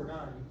it's stored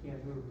on, you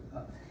can't move it.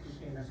 You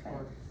can't Okay.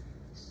 start.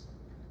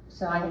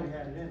 So If I I, would've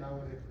had it in, I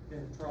would've been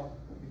in trouble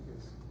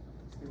because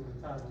it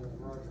would've tied the whole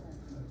project.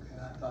 Okay,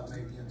 I thought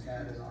maybe you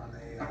had it on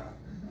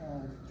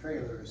a,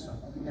 trailer or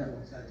something. No.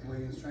 Is that the way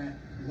it's ran?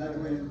 Is that the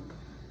way you?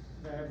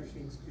 That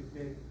machine's too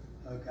big.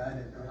 Okay, I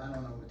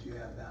don't know what you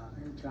have down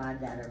there. we drive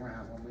that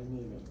around when we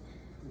need it.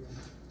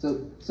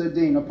 So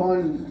Dean,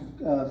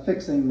 upon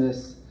fixing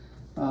this,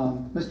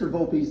 Mr.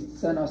 Volpe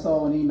sent us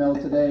all an email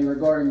today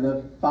regarding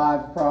the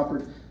 5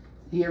 property.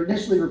 He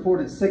initially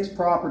reported 6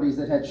 properties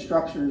that had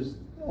structures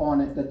on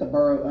it that the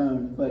borough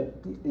owned, but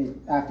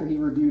after he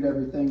reviewed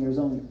everything, there's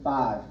only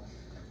 5.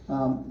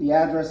 The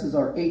addresses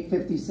are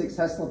 856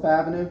 Heslop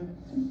Avenue,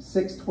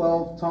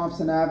 612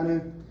 Thompson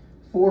Avenue,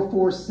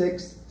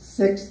 446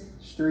 6th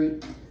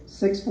Street,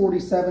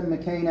 647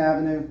 McCain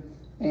Avenue,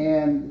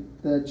 and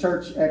the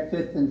church at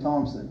 5th and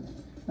Thompson.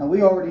 Now,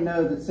 we already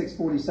know that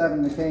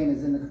 647 McCain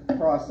is in the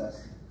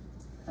process.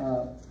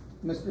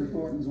 Mr.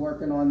 Thornton's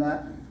working on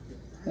that.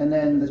 And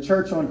then the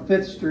church on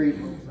 5th Street,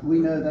 we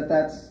know that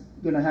that's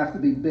going to have to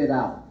be bid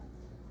out,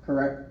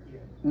 correct?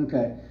 Yeah.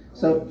 Okay,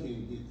 so, You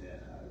can't get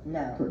that out.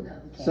 No, we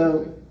can't.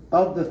 so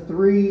of the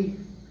 3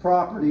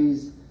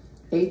 properties,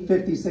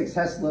 856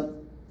 Heslop,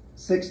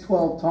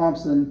 612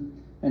 Thompson,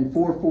 and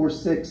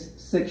 446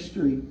 6th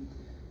Street,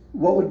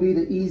 what would be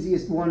the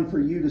easiest one for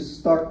you to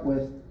start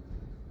with?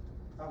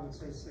 I would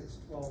say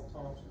 612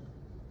 Thompson.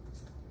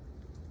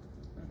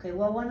 Okay,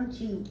 well, why don't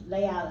you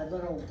lay out a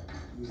little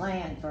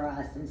plan for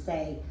us and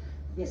say,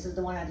 this is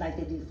the one I'd like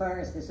to do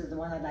first, this is the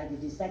one I'd like to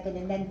do second,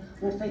 and then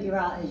we'll figure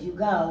out as you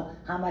go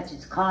how much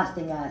it's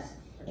costing us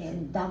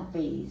in dump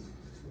fees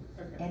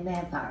Okay. and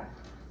manpower.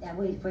 And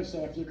we'd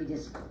appreciate if you could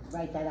just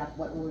write that up,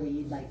 what order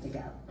you'd like to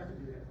go. I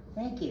could do that.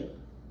 Thank you.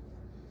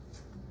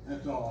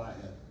 That's all I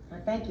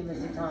have. Thank you,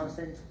 Mr.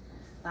 Thompson.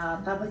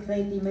 Public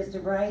safety,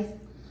 Mr. Brice?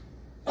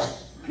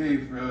 Okay,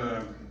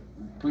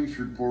 police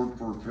report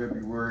for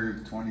February of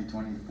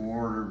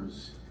 2024, there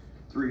was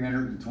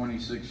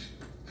 326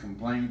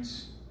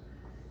 complaints,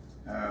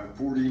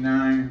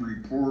 49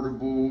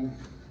 reportable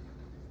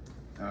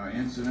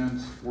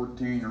incidents,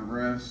 14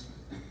 arrests,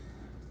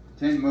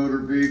 10 motor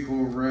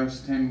vehicle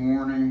arrests, 10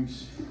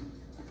 warnings,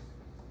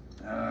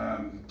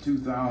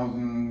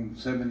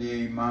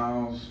 2,078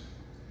 miles,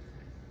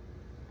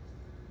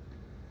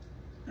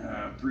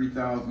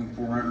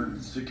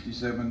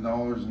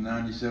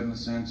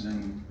 $3,467.97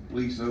 in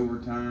police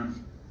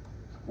overtime,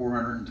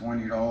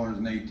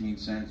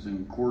 $420.18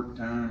 in court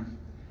time.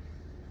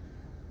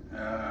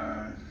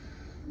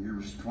 There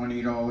was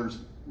 $20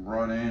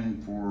 brought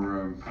in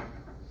for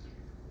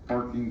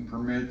parking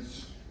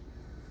permits,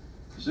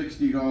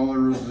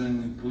 $60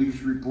 in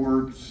police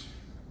reports,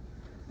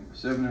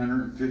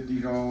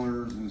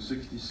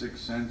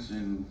 $750.66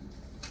 in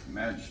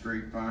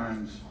magistrate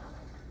fines,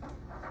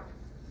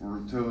 for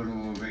a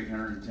total of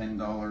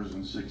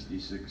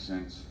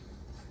 $810.66.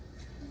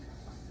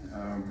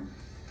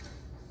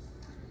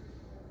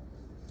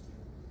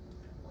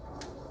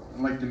 I'd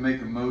like to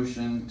make a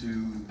motion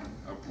to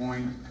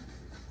appoint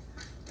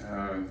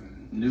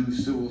new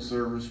Civil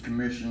Service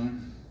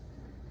Commission.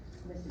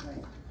 Mr. Brice.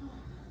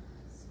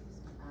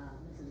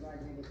 Mrs.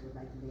 Rodriguez would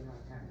like to be an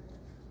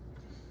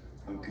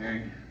alternative.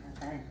 Okay.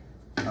 Okay.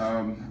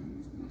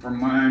 From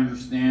my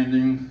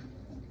understanding,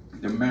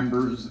 the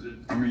members, the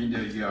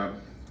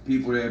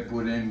people that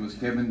put in was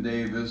Kevin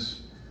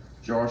Davis,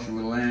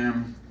 Joshua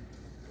Lamb,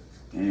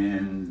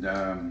 and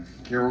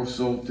Carol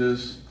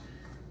Soltis,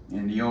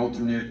 and the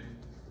alternate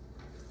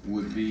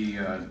would be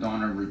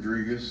Donna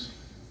Rodriguez.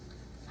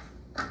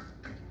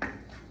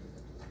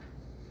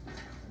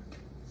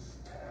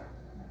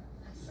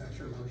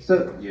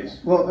 So,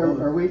 Yes. well,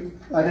 are we,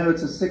 I know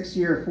it's a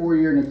 6-year,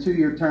 4-year, and a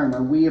 2-year term.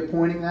 Are we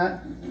appointing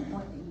that? You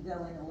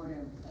go in order of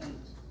age.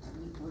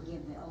 We'll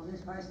give the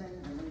oldest person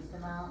the least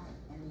amount,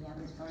 and the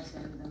youngest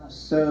person the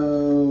most.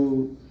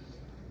 So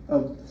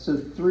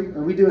 3,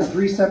 are we doing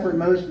 3 separate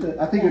motions?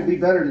 I think it'd be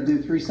better to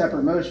do 3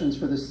 separate motions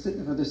for the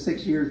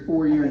 6-year,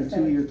 4-year, and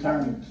 2-year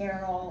term. Kevin,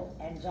 Carol,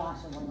 and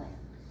Joshua Lamb.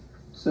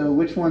 So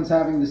which one's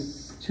having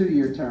this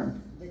 2-year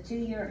term? The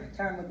 2-year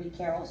term would be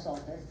Carol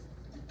Soltis.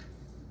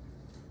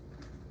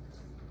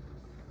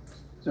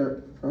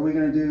 So are we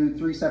gonna do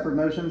 3 separate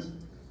motions?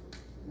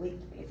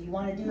 If you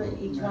want to do it,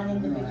 each one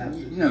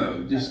individually.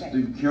 No, just Okay.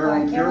 do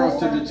Carol to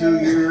the Soltis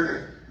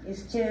 2-year.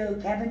 Is 2,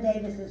 Kevin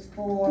Davis is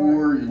 4,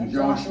 4, and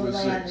Joshua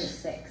Joshua Lamb 6. is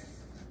 6.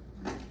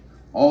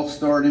 All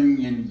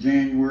starting in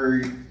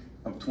January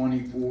of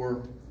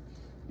 '24,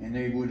 and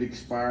they would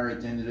expire at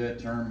the end of that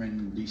term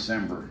in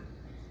December.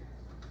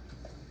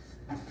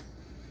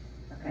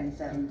 Okay,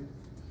 so. And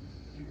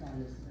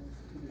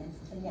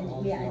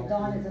and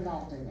Dawn is an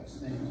alternate.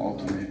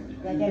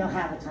 Alternate. They don't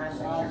have a time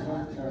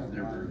limit.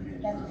 Never.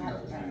 It doesn't have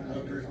a time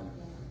limit.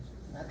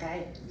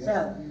 Okay,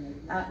 so,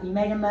 you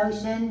made a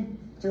motion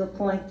to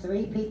appoint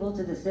 3 people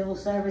to the Civil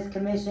Service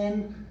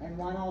Commission and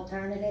 1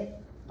 alternate?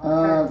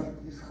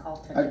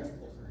 Alternate.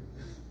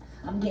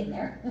 I'm getting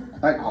there.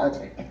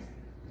 Alternate.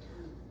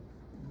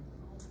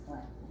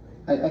 What?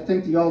 I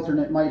think the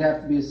alternate might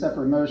have to be a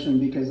separate motion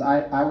because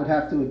I would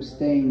have to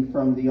abstain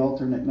from the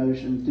alternate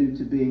motion due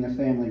to being a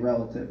family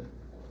relative.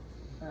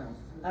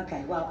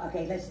 Okay,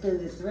 let's do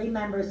the 3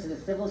 members to the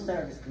Civil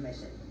Service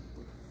Commission.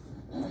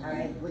 All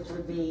right, which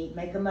would be,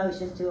 make a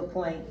motion to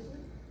appoint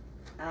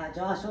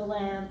Joshua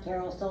Lamb,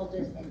 Carol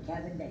Soltis, and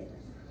Kevin Davis.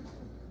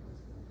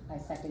 I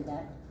second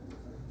that.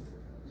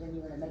 Then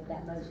you want to make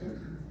that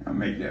motion? I'll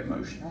make that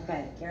motion.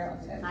 Okay, Carol.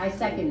 I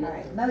second. All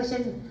right,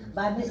 motion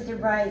by Mr.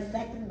 Brice,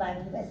 second by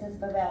Mrs.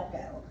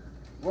 Pavelko.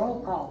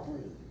 Roll call,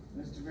 please.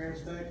 Mr.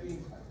 Berestecky?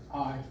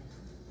 Aye.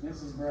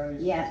 Mrs.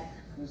 Brice? Yes.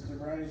 Mr.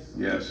 Brice?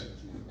 Yes.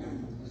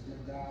 Mr.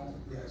 McDowell?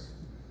 Yes.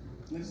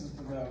 Mrs.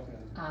 Pavelko?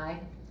 Aye.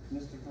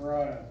 Mr.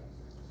 Perrotta?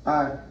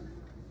 Aye.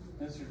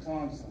 Mr.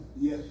 Thompson?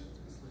 Yes.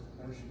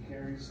 Motion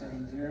carries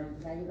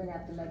 7-0. Now you're gonna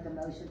have to make a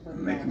motion for the.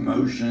 Make a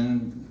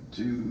motion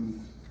to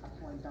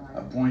Appoint Donna.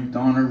 appoint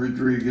Donna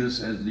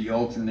Rodriguez as the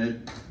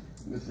alternate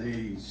with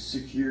a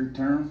 6-year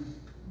term.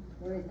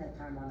 Where is that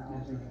term on the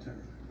alternate?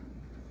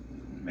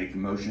 Make a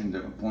motion to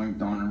appoint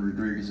Donna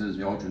Rodriguez as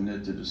the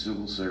alternate to the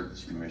Civil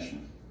Service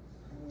Commission.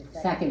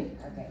 Second.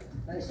 Okay,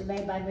 motion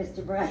made by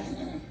Mr. Brice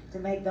to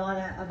make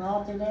Donna an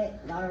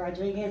alternate, Donna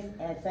Rodriguez,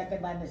 and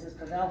second by Mrs.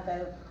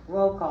 Pavelko.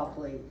 Roll call,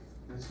 please.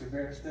 Mr.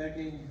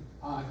 Berestecky?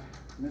 Aye.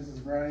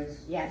 Mrs.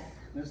 Brice? Yes.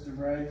 Mr.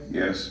 Brice?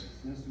 Yes.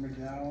 Mr.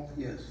 McDowell?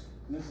 Yes.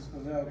 Mrs.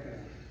 Pavelko?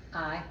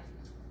 Aye.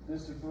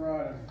 Mr.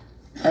 Perrotta?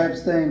 I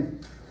abstain.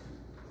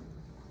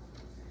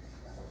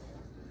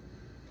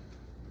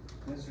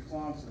 Mr.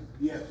 Thompson?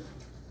 Yes.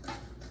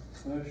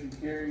 Motion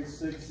carries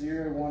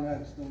 6-0, 1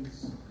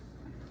 absence.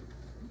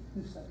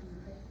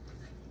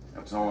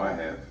 That's all I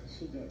have.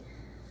 She did.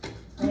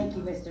 Thank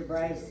you, Mr.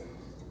 Brice.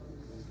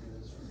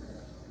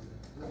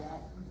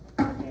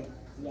 Okay,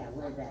 yeah,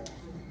 where's that at?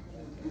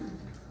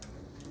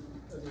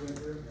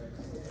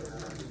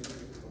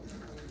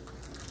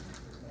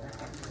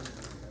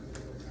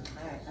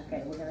 All right,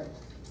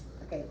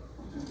 okay,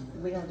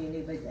 we don't do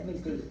new, but let me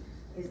see.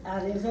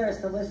 Is there a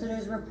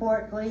solicitor's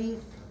report, please?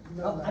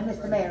 Oh, I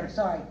missed the mayor,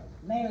 sorry.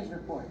 Mayor's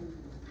report.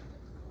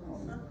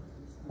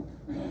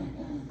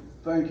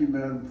 Thank you,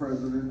 Madam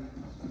President.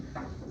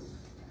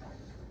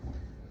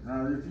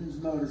 Now, if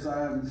you've noticed,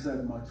 I haven't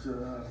said much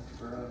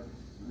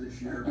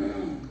this year.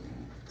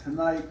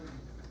 Tonight,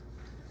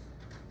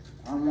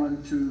 I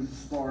want to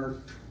start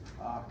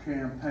a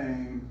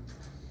campaign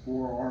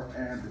for our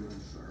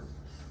ambulance service.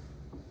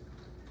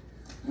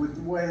 With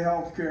the way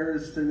healthcare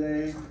is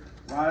today,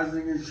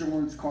 rising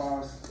insurance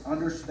costs,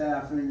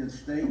 understaffing, and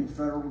state and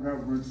federal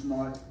governments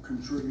not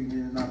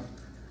contributing enough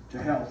to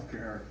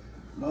healthcare,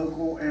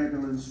 local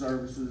ambulance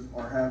services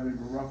are having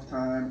a rough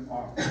time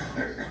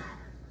operating.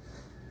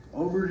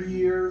 Over the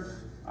years,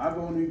 I've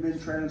only been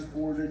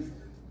transported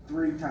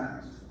 3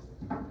 times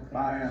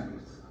by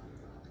ambulance.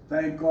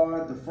 Thank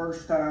God, the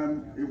first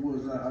time it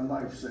was a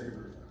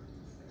lifesaver.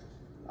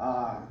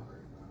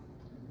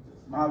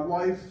 My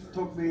wife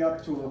took me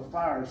up to a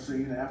fire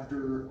scene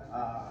after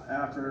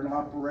an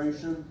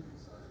operation,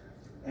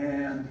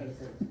 and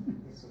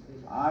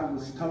I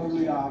was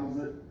totally out of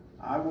it.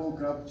 I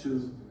woke up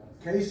to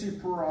Casey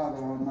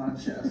Perrotta on my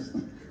chest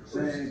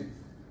saying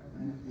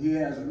he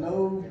has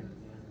no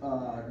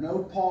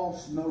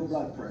pulse, no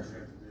blood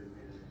pressure.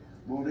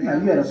 Well, No,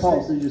 you had a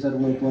pulse, you just had a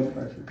low blood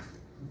pressure.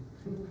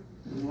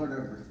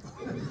 Whatever.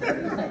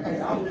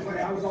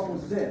 I was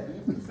almost dead.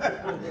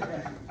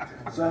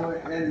 So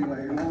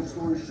anyway, long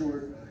story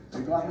short,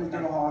 they got me to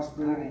the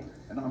hospital,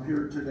 and I'm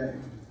here today.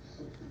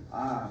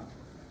 Now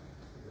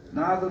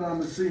that I'm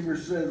a senior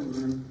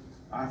citizen,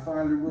 I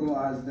finally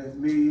realized that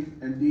me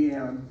and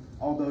DeAnne,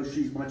 although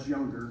she's much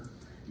younger,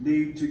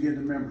 need to get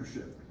a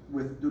membership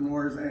with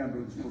Donora's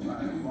ambulance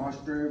provider, Ross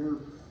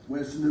Driver,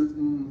 West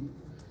Newton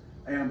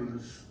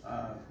ambulance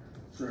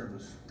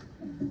service.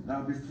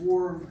 Now,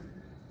 before,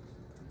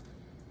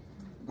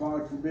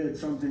 God forbid,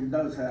 something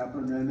does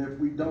happen, and if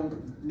we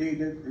don't need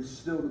it, it's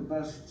still the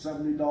best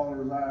 $70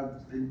 I've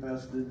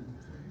invested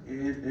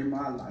in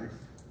my life.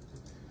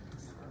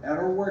 At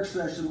our work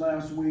session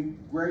last week,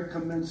 Greg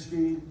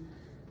Kaminsky,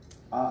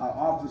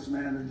 office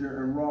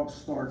manager, and Rob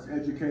Stark,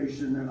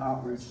 education and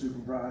outreach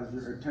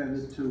supervisor,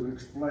 attended to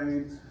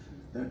explain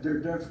that their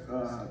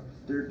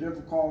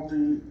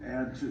difficulty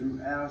and to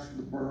ask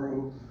the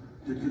borough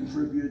to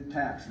contribute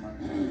tax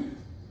money.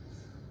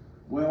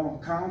 Well,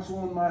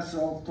 council and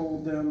myself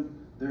told them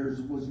there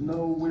was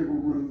no wiggle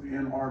room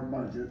in our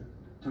budget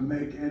to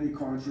make any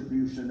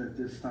contribution at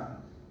this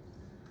time.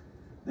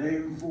 They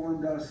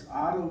informed us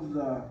out of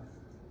the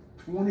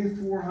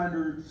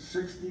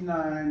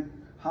 2,469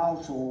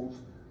 households,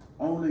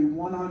 only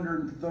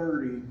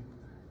 130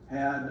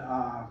 had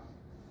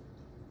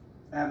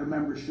a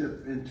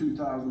membership in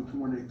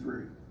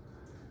 2023.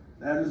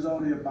 That is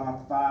only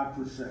about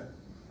 5%.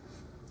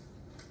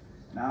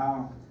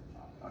 Now,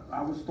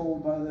 I was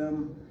told by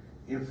them,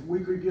 if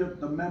we could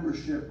get the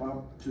membership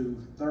up to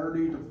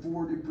 30 to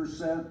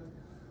 40%,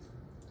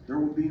 there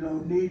would be no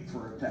need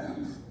for a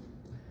tax.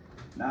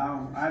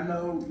 Now, I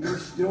know you're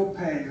still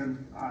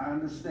paying, I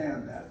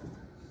understand that,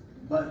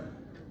 but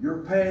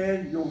you're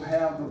paying, you'll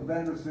have the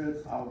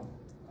benefit of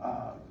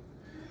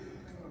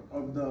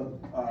the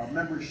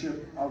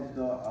membership of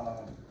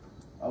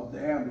the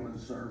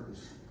ambulance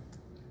service.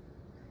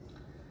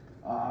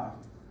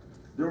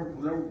 There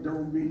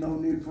will be no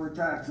need for a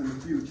tax in the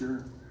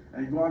future,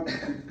 and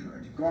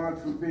God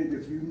forbid,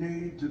 if you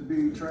need to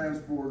be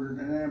transported,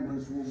 an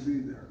ambulance will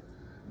be there.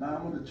 Now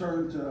I'm going to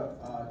turn to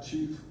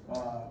Chief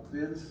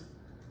Vince.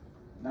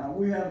 Now,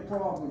 we had a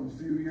problem a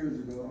few years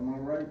ago, am I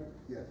right?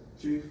 Yes.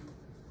 Chief,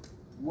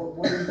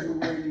 what is the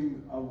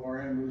rating of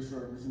our ambulance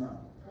service now?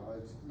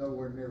 It's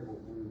nowhere near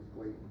what we was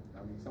waiting.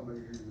 I mean, somebody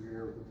usually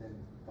here within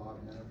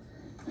 5 minutes.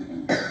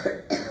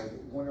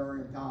 When they're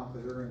in town,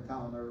 because they're in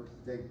town,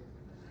 they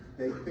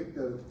pick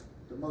the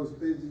most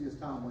busiest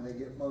time when they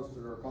get most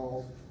of their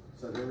calls.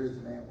 So there is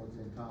an ambulance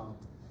in town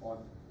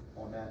on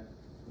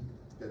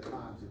the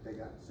times that they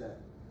got set.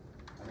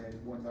 And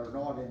then when they're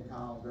not in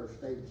town, they're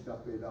staged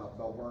up at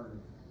Bell Vernon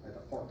at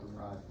the parking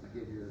garage to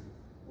get here,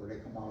 where they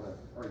come out of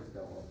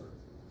Bricedale up there.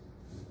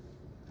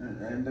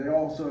 And they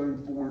also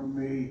informed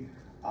me,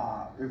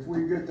 if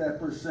we get that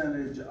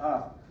percentage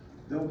up,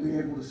 they'll be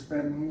able to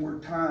spend more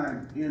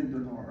time in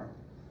Donora.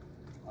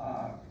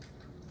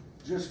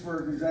 Just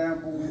for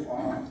example,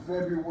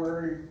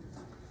 February,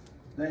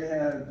 they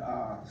had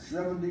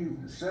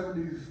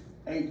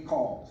 78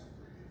 calls.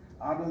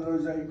 Out of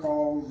those 8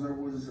 calls, there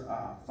was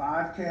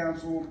 5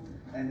 canceled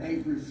and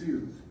 8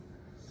 refused.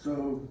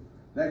 So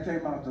that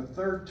came out to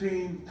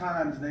 13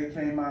 times they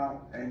came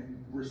out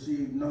and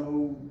received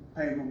no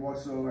payment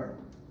whatsoever.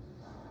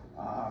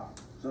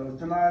 So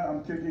tonight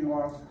I'm kicking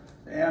off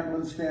the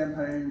ambulance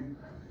campaign,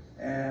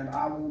 and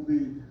I will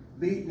be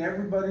beating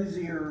everybody's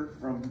ear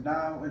from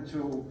now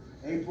until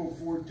April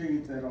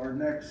 14th at our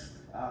next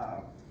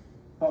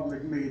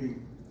public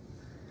meeting.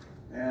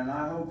 And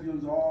I hope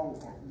you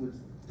all would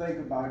think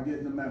about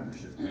getting a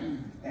membership.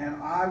 And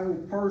I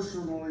will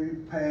personally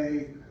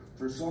pay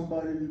for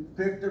somebody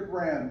picked at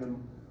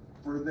random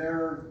for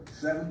their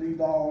 $70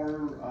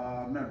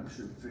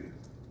 membership fee.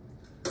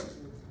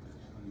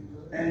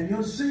 And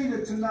you'll see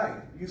it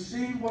tonight. You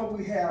see what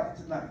we have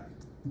tonight.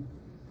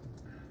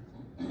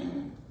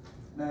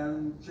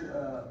 Madam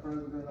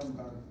President, I'm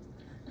done.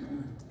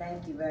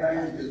 Thank you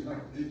very much.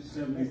 It's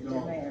 $70.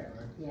 Mr. Mayor.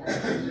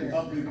 The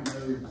public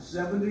knows.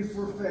 70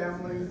 for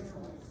family,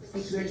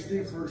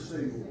 60 for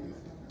single.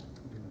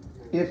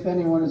 If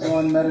anyone is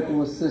on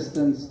medical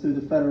assistance through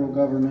the federal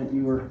government,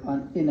 you are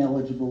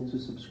ineligible to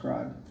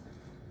subscribe.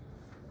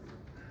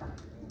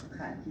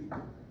 Okay.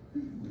 All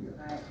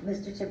right,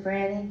 Mr.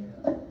 Toprani?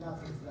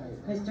 Nothing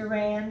tonight. Mr.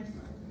 Rands?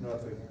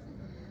 Nothing.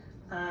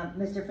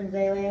 Mr.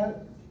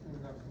 Fronzaglio?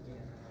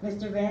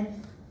 Mr.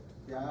 Vince?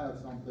 Yeah, I have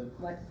something.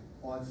 What?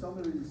 On some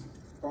of these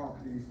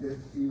properties that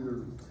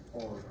either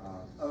are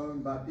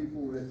owned by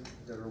people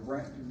that are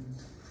renting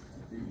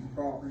these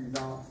properties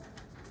out,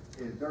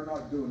 is they're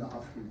not doing the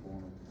upkeep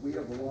on them. We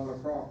have a lot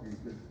of properties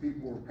that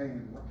people are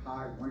paying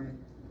high rent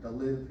to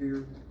live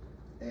here,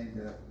 and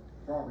the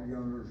property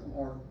owners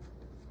aren't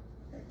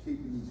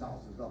keeping these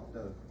houses up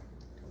to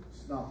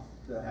snuff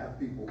to have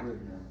people living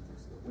in them.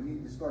 We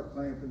need to start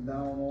clamping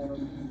down on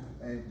them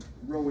and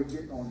really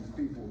getting on these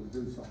people to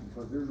do something,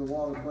 because there's a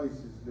lot of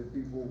places that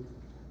people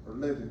are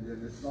living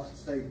and it's not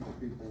safe for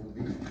people to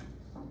be in.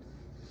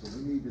 So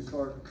we need to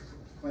start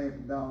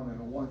clamping down on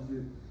the ones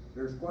that,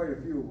 there's quite a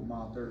few of them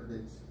out there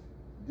that's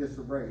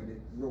disarray that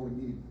really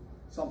need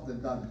something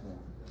done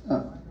for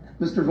them.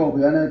 Mr.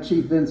 Volpe, I know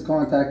Chief Vince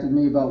contacted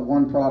me about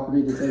one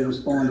property that they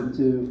responded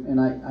to, and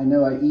I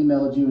know I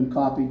emailed you and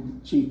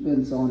copied Chief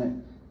Vince on it.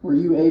 Were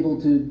you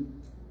able to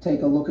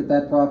take a look at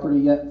that property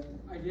yet?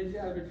 I did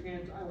have a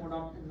chance. I went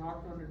up and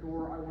knocked on the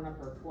door. I went up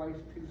there twice,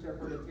 2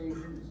 separate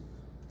occasions.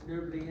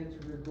 Nobody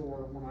answered the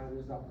door when I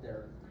was up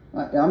there.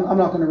 I'm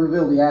not going to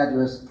reveal the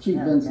address. Chief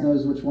Vince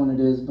knows which one it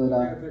is, but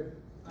Yeah, but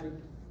I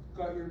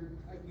got your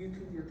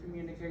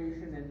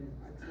communication, and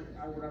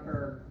I went up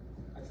there.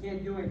 I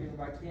can't do anything if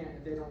I can't,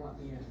 if they don't let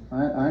me in.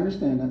 I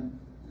understand that.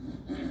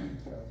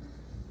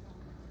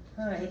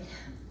 All right.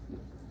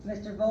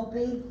 Mr.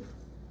 Volpe?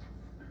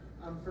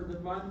 For the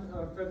month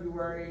of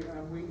February,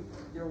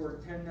 there were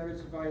 10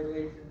 notice of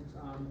violations.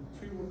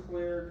 2 were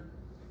cleared.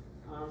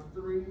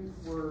 3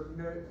 were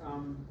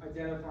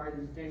identified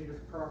as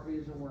dangerous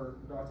properties and were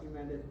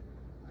documented,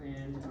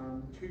 and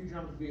 2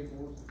 junk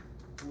vehicles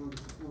were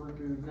removed.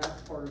 And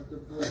that's part of the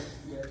list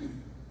that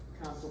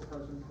Council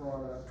President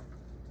Perrotta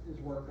is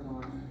working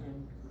on.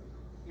 And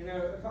you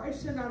know, if I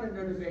send out a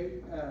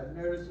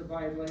notice of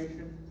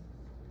violation,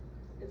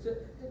 it's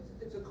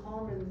a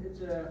common,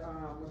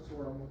 what's the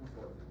word I'm looking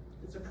for?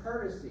 It's a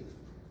courtesy.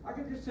 I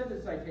could just send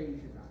a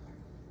citation out.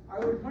 I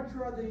would much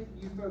rather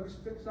you folks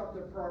fix up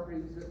the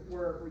properties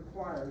where it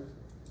requires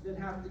than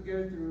have to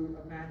go through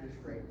a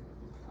magistrate.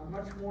 I'm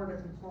much more to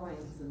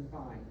compliance than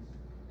fines.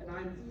 And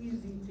I'm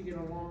easy to get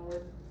along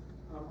with.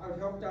 I've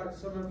helped out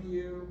some of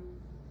you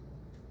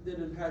that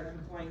have had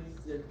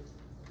complaints that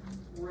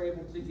we're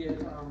able to get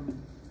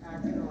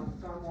action on.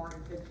 Some aren't.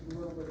 It takes a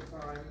little bit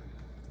of time.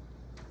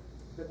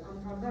 But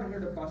I'm not here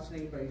to bust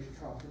anybody's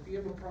chops. If you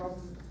have a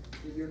problem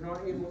that you're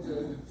not able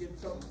to get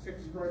something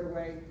fixed right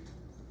away,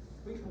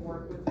 we can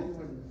work with you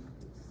and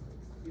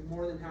be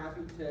more than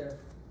happy to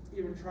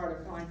even try to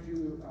find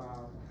you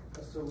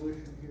a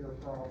solution to your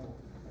problem.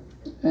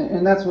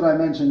 And that's what I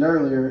mentioned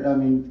earlier. I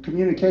mean,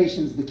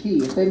 communication's the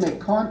key. If they make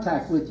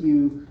contact with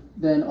you,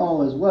 then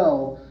all is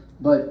well.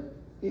 But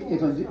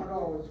if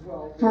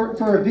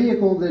for a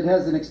vehicle that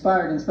has an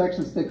expired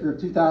inspection sticker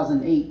of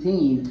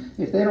 2018,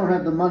 if they don't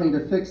have the money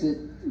to fix it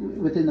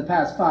within the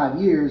past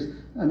 5 years,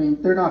 I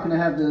mean, they're not going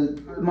to have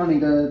the money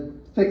to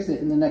fix it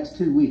in the next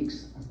 2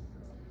 weeks.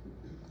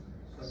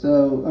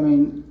 So, I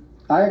mean,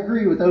 I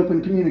agree with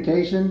open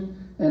communication,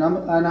 and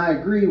I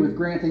agree with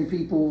granting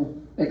people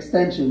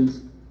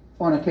extensions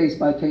on a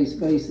case-by-case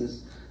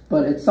basis.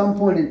 But at some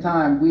point in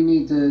time, we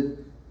need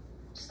to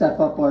step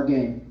up our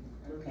game.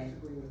 Okay.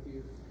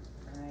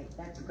 All right,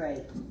 that's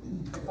great.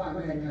 If I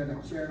may,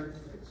 Madam Chair,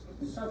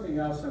 something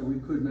else that we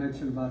could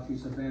mention about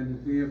these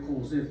abandoned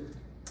vehicles,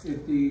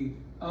 if the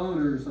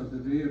owners of the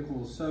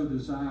vehicles so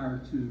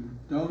desire to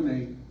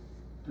donate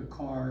the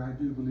car, I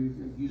do believe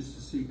that you used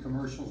to see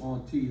commercials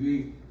on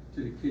TV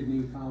to the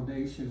Kidney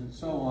Foundation and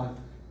so on,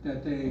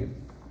 that they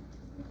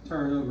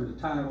turn over the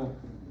title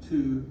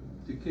to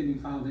the Kidney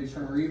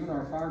Foundation, or even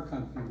our fire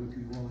company would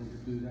be willing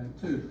to do that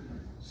too.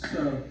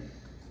 So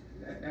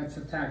that's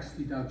a tax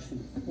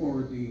deduction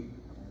for the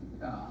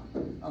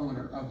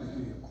owner of the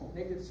vehicle.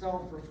 They could sell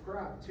them for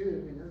scrap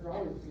too. I mean, there's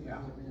always people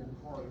in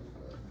cars.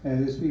 Yeah,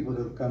 there's people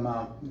that come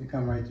out, they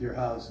come right to your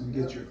house and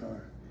get your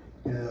car.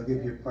 You know, they'll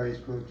give you a price,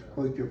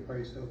 quote your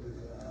price over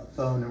the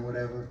phone or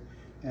whatever,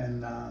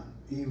 and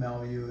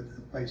email you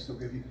the price they'll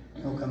give you.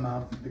 They'll come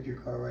out and pick your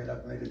car right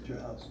up right at your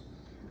house.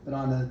 But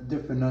on a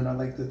different note, I'd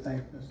like to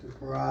thank Mr.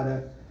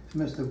 Perrotta,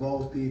 Mr.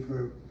 Volpe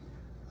for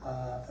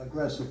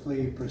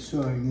aggressively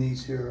pursuing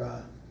these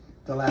here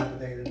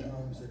dilapidated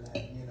homes and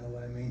that, you know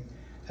what I mean?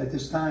 At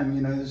this time,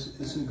 you know, this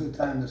is a good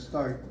time to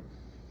start,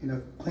 you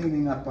know,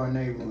 cleaning up our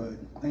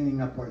neighborhood,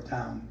 cleaning up our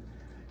town.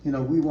 You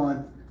know, we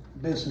want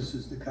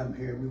businesses to come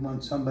here. We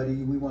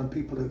want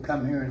people to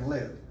come here and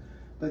live.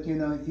 But you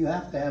know, you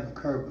have to have a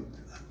curb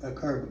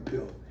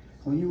appeal.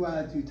 When you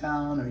ride through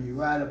town or you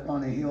ride up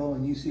on a hill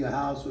and you see a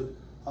house with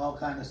all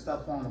kind of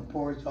stuff on the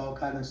porch, all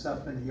kind of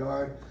stuff in the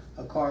yard,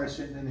 a car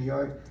sitting in the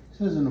yard,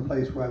 this isn't a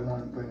place where I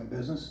want to bring a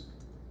business.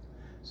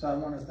 So I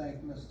want to thank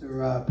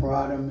Mr.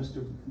 Perrotta and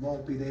Mr.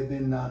 Volpe. They've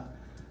been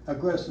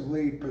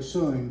aggressively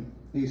pursuing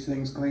these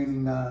things,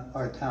 cleaning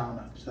our town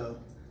up. So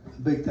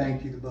a big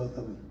thank you to both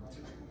of them.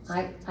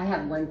 I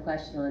have one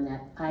question on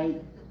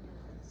that.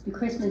 The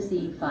Christmas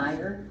Eve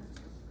fire,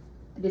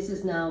 this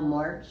is now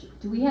March.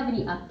 Do we have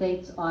any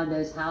updates on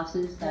those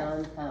houses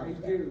downtown?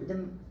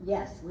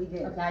 Yes, we do.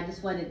 Okay,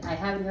 I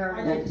haven't heard,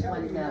 but I just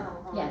wanted to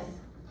know. Yes.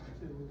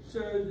 So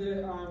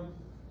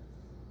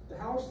the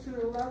house to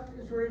the left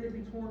is ready to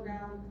be torn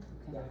down.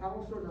 The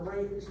house on the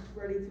right is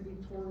ready to be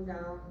torn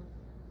down.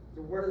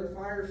 Where the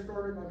fire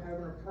started, I'm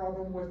having a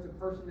problem with the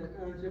person that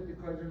owns it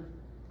because of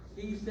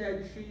he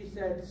said, she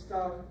said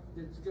stuff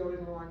that's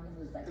going on.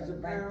 Because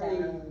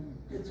apparently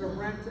it's a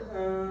rent to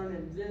own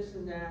and this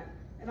and that.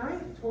 And I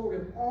told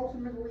him,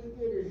 ultimately,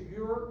 it is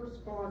your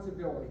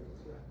responsibility.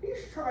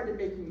 He's tried to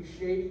make me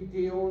shady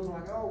deals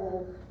like, oh,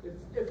 well,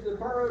 if the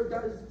borough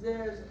does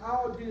this,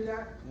 I'll do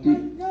that.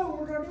 No,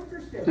 we're not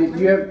interested. Do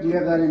you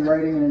have that in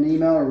writing in an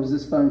email, or was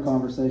this phone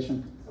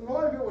conversation? A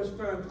lot of it was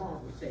phone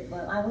conversation.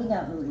 Well, we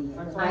know who he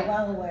is. I'm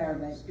well aware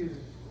of it. Excuse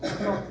me. I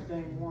talked to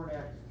Dan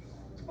Warren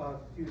a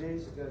few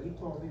days ago. He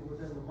told me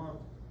within the month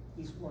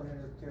he's going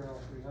to tear all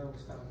 3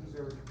 homes down. He's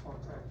already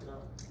contracted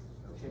up.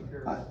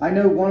 I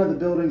know one of the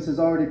buildings has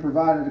already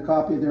provided a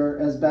copy of their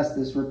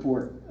asbestos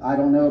report. I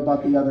don't know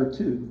about the other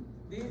 2.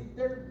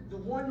 The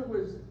one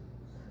was,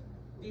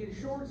 the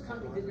insurance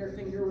company did their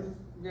thing, there was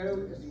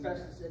no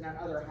asbestos in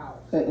that other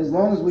house. As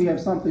long as we have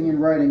something in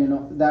writing,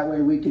 and that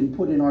way we can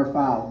put in our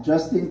file,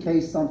 just in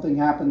case something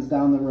happens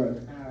down the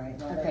road. All right,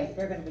 well, okay.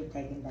 They're going to be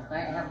taken down. I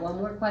have one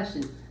more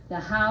question. The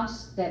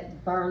house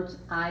that burnt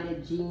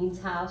Ida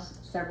Jean's house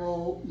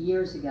several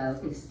years ago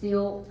is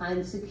still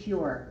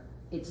unsecure.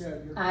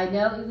 I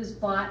know it was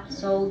bought,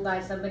 sold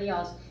by somebody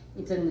else.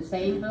 It's in the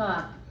same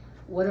block.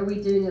 What are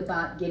we doing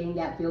about getting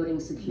that building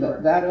secure?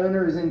 That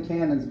owner is in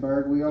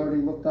Cannonsburg. We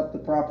already looked up the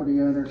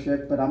property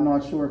ownership, but I'm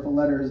not sure if a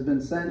letter has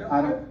been sent.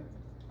 No,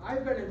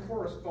 I've been in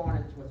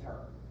correspondence with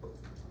her.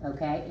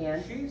 Okay,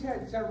 and? She's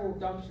had several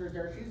dumpsters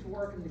there. She's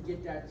working to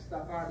get that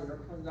stuff out of there,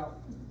 cleaned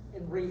up,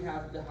 and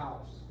rehab the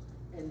house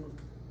and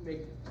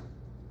make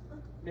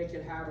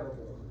it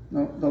habitable.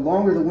 No, the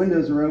longer the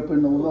windows are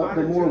open, the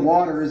more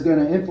water is going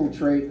to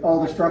infiltrate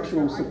all the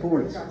structural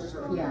supports.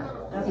 Yeah,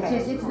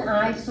 it's an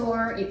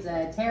eyesore. It's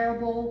a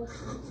terrible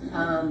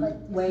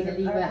way to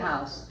leave a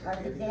house.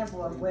 An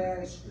example of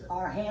where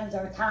our hands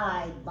are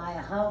tied by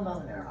a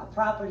homeowner, a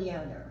property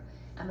owner.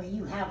 I mean,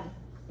 you have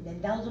an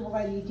indelible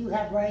right, you do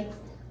have rights,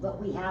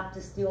 but we have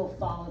to still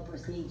follow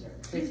procedure.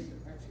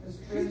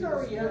 She's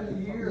already had a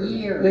year.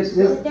 Years.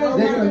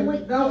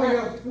 Now we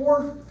have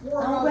four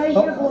Don't houses. raise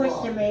your voice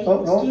to me,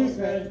 excuse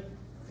me.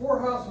 4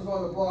 houses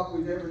on the block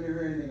we never knew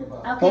anything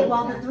about. Okay,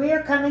 well, the 3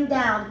 are coming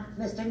down,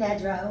 Mr.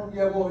 Nedrow.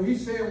 Yeah, well,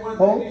 he's saying one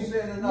thing, he's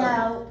saying another.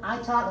 No,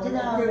 I talked to the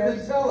Well, then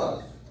owners. tell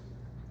us.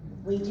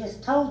 We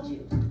just told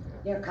you,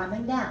 they're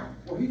coming down.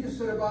 Well, he just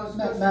said about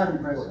his. Madam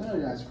President, I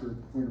would ask for a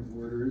point of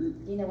order.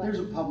 You know what? There's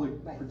a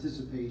public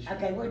participation.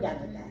 Okay, we're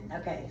done with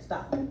that. Okay,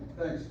 stop.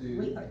 Thanks,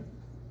 Steve.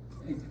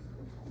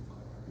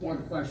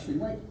 One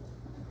question.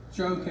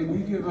 Joe, can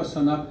you give us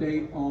an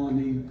update on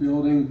the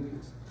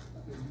building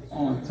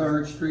on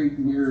 3rd Street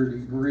near the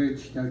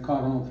bridge that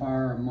caught on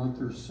fire a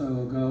month or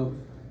so ago?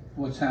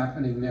 What's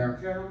happening there?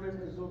 The gentleman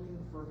is looking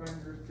for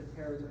vendors to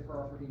tear the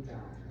property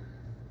down.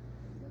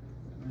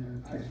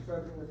 Okay. I've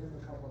spoken with him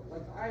a couple,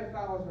 like I have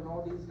files on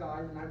all these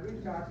guys and I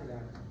reached out to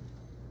them.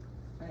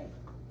 Right.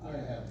 I have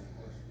a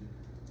question.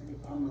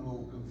 I'm a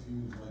little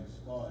confused like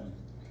Scotty.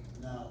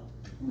 Now,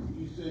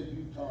 you said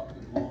you talked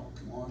to Mark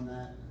on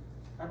that?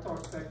 I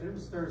talked back, it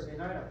was Thursday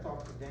night, I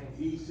talked to Dan.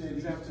 He said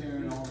he's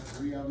tearing all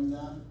 3 of them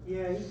down?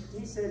 Yeah,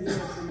 he said he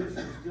had some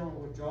issues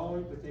dealing with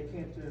Jolly, but they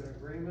can't do an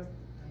agreement.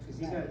 Because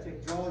he gotta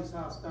take Jolly's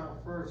house down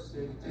first, so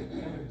he can take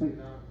the other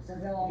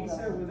 2 down. He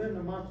said within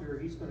the month or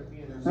he's gonna be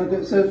in his.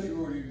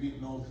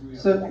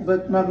 Okay,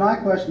 but my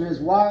question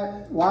is,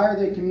 why are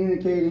they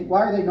communicating,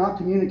 why are they not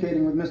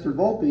communicating with Mr.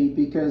 Volpe?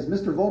 Because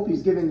Mr.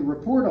 Volpe's giving the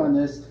report on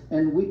this,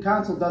 and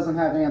council doesn't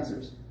have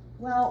answers.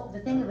 Well, the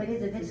thing of it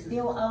is, it's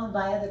still owned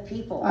by other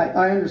people.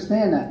 I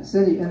understand that,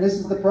 Cindy, and this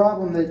is the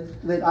problem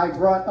that I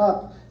brought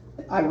up.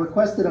 I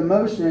requested a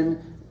motion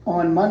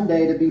on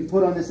Monday to be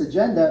put on this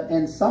agenda,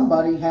 and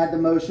somebody had the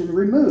motion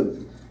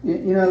removed.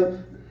 You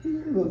know,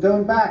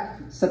 going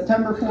back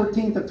September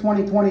 14th of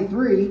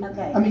 2023,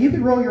 okay. I mean, you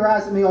can roll your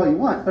eyes at me all you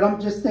want, but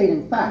I'm just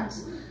stating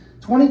facts.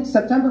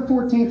 September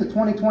 14th of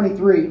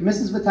 2023,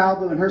 Mrs.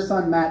 Vitalbo and her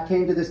son Matt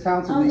came to this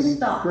council meeting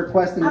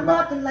requesting. I'm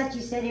not going to let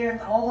you sit here and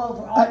all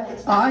over all that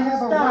stuff. I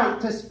have a right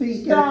to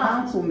speak at a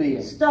council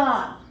meeting.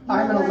 Stop.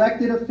 I'm an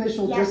elected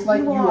official just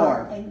like you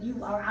are. And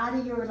you are out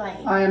of your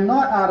lane. I am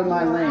not out of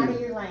my lane. You are out of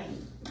your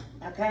lane.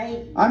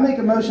 okay? I make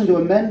a motion to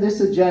amend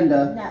this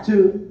agenda No.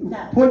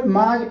 to put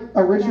my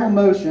original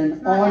No. motion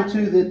It's not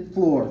onto the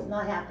floor. It's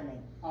not happening.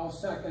 I'll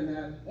second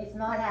that. It's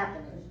not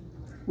happening.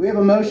 We have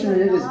a motion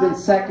and it has been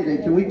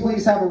seconded. Can we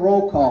please have a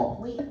roll call?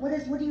 What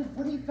are you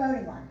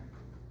voting on?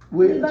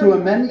 To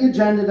amend the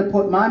agenda to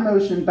put my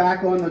motion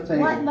back on the What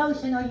table.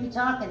 motion are you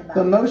talking about?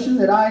 The motion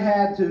that I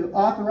had to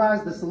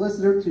authorize the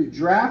solicitor to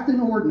draft an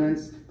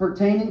ordinance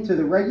pertaining to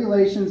the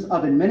regulations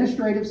of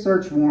administrative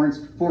search warrants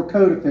for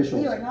code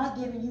officials. We are not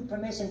giving you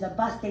permission to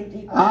bust in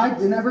people's I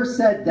houses. never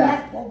said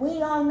that. Yes, well,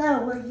 we all know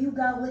where you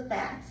go with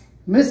that.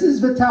 Mrs.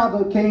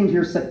 Vitalbo came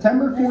here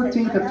September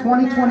 14th of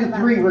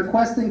 2023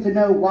 requesting to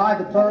know why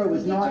the borough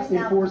was not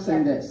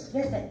enforcing this.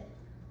 Listen,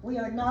 we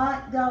are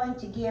not going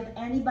to give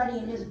anybody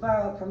in this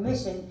borough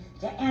permission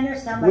to enter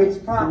somebody's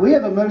property. We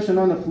have a motion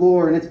on the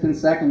floor and it's been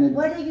seconded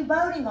What are you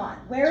voting on?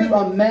 Where is to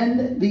it?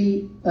 amend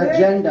the Where is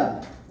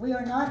agenda. We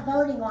are not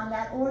voting on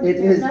that ordinance.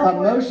 It is, a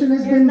motion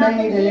has been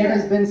made and it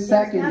has been There's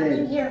nothing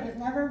seconded. here. It was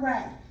never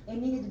read. It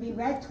needed to be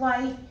read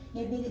twice.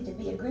 It needed to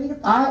be agreed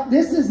upon.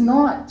 This is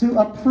not to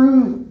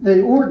approve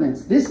the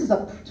ordinance. This is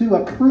to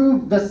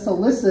approve the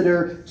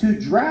solicitor to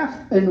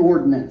draft an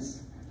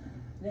ordinance.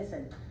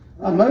 Listen.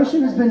 A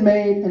motion has been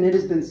made and it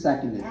has been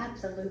seconded.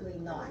 Absolutely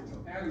not.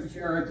 Madam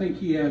Chair, I think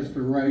he has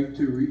the right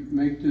to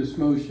make this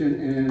motion,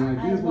 and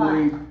I do As what?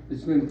 believe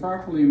it's been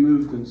properly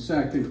moved and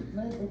seconded.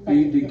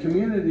 The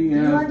community Do you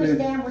has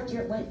understand been... what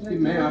you're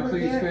May I doing with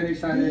please your-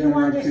 finish? I Do you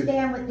interrupt you.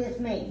 understand what this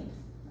means?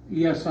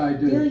 Yes, I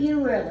do. Do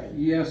you really?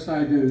 Yes,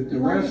 I do. The You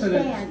residents...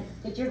 understand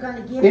that you're going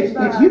to give If the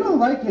borough you don't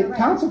like the it, right-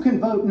 council can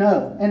vote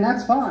no, and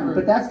that's fine,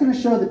 but that's gonna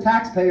show the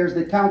taxpayers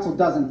that council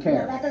doesn't No,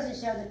 care. that doesn't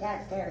show the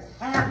taxpayers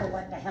half of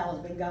what the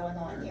hell's been going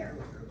on here.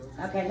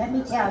 Okay, let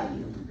me tell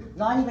you,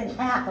 not even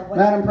half of what.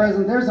 Madam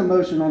President, there's a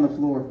motion on the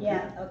floor.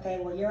 Yeah,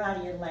 okay, well, you're out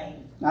of your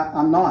lane.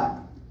 I'm not.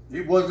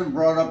 It wasn't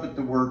brought up at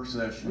the work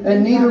session.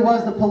 And neither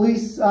was the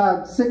police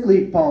sick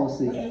leave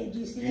policy. Do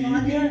you see it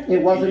on here?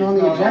 It wasn't on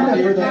the It's not agenda on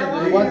for the the,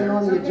 agenda. it wasn't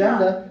on the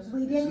agenda. We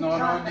didn't It's not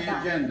talk on the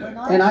about it. agenda. We're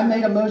not- And I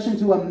made a motion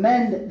to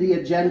amend the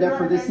agenda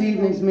for this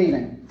evening's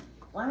meeting.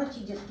 Why don't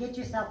you just get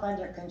yourself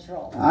under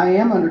control? I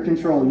am under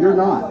control, you're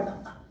No, not. you are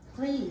not.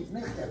 Please,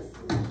 Mr.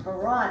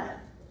 Perrotta,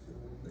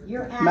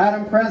 you're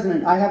Madam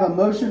President, I have a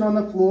motion on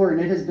the floor and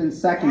it has been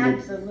seconded.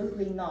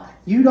 absolutely not.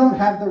 You don't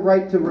have the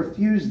right to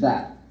refuse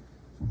that.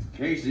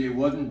 Casey, it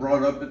wasn't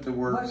brought up at the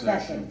work Work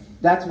session. session.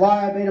 That's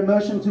why I made a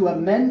motion to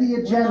amend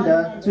the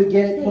agenda to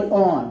get it put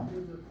on.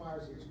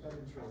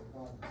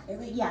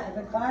 Yeah, it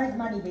requires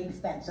money being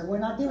spent, so we're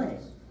not doing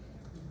it.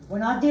 We're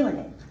not doing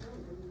it.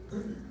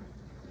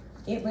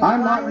 It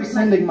I'm not requires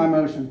rescinding my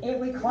money. motion.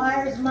 It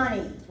requires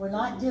money. We're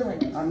not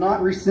doing it. I'm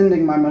not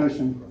rescinding my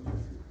motion.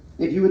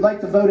 If you would like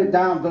to vote it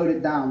down,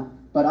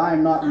 but I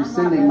am not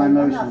rescinding my We're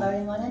not motion.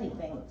 voting on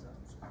anything.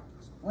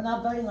 We're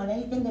not voting on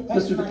anything that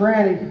takes Mr. money.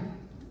 Toprani,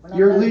 We're not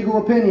your voting. legal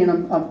opinion,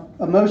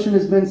 a motion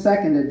has been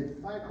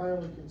seconded. My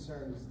only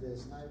concern is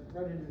this, and I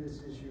run into this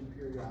issue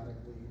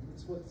periodically,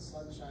 it's what the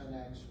Sunshine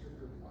Act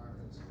strict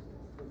requirements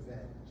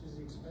prevent, which is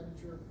the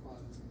expenditure of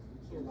funds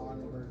in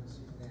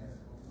non-emergency manner.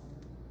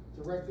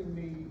 Directing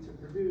me to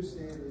produce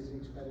it is the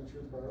expenditure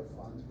of borough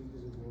funds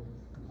because it will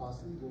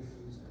cost legal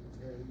fees to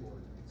prepare the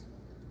ordinance.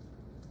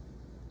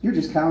 You're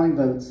just counting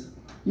votes.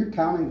 You're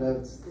counting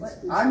votes. It's-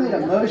 I made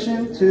a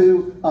motion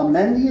to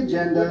amend the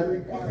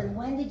agenda. Listen,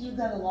 when did you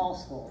go to law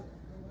school?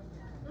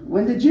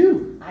 When did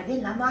you? I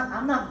didn't,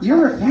 I'm not.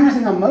 You're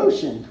refusing a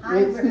motion. I'm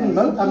It's been,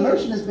 a refusing you.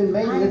 motion has been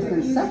made and it's been I'm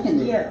refusing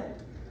seconded. you,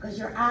 because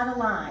you're out of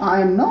line. I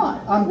am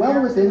not. I'm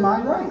well within my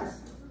Absolutely rights.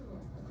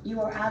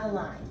 You are out of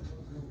line.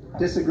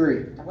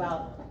 Disagree.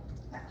 Well,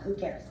 who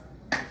cares?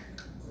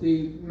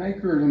 The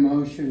maker of the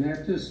motion,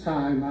 at this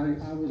time,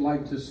 I would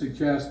like to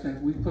suggest that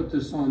we put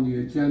this on the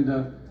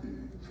agenda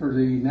for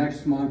the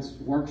next month's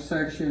work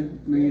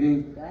section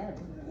meeting. Go ahead.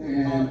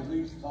 And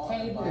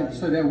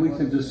so that we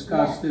can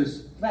discuss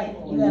this Right,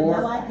 you have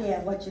more. no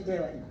idea what you're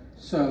doing.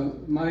 So,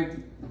 Mike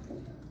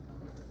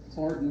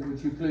Thornton,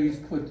 would you please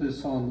put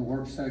this on the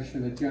work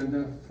section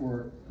agenda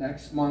for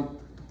next month?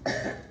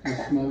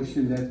 This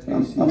motion that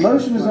Casey... A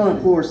motion is on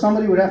the floor.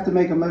 Somebody would have to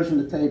make a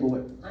motion to table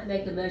it. I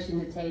make a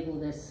motion to table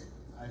this.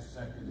 I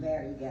second.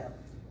 There you go.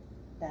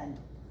 Done.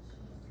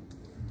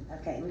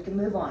 Okay, we can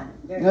move on.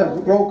 There's No,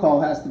 no- roll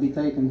call has to be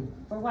taken.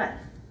 For what?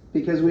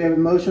 Because we have a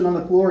motion on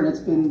the floor and it's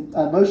been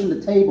a motion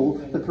to table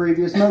the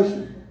previous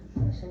motion.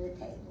 Motion to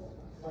table.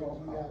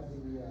 Roll You call. have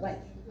the, Wait.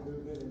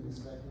 move it and the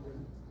second.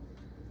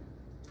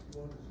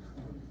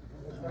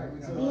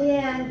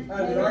 DeAnne.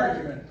 That's an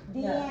argument.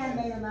 DeAnne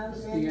made a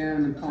motion.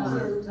 DeAnne and Tommy.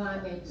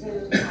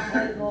 To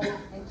table,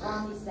 and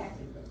Tommy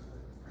seconded.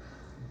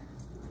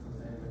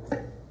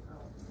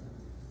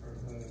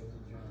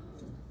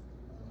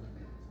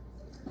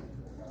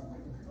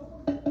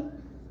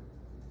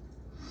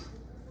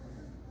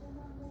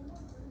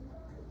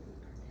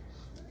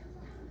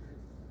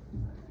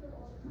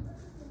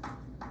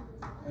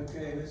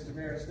 Okay, Mr.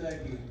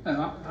 Berestecky.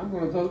 I'm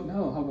going to vote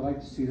no. I would like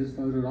to see this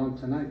voted on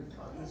tonight.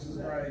 Mrs.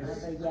 I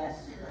Brice. say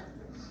yes.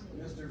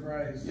 Mr.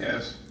 Brice.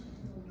 Yes.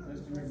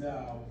 Mr.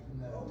 McDowell.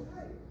 No.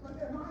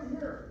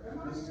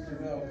 Mrs.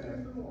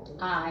 Pavelko.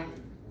 Aye.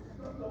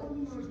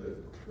 Mr.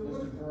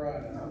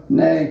 Perrotta.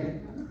 Nay.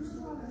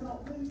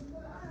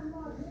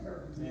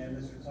 And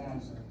Mr.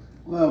 Thompson.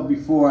 Well,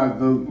 before I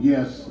vote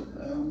yes,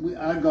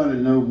 I gotta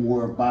know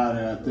more about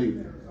it. I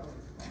think,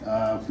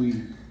 if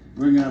we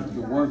bring it up at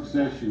the work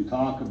session,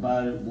 talk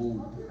about it,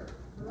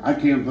 I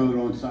can't vote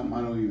on something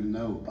I don't even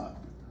know about.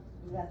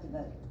 You have to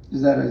vote.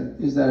 Is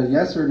that a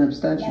yes or an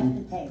abstention?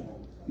 Yes to table.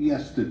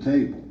 Yes to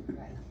table.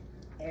 Right.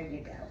 There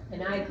you go.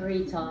 And I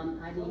agree, Tom,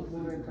 I need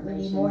more information.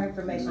 We need more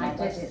information. I on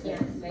what just this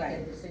can't is. make Right.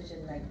 a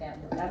decision like that.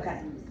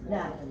 Okay,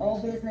 now,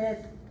 old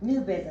business,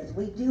 new business.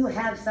 We do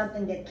have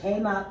something that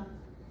came up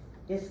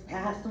this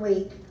past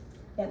week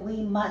that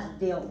we must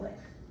deal with.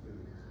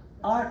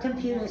 Our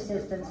computer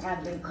systems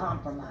have been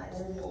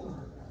compromised,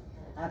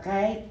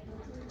 okay?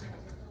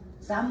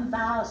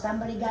 Somehow,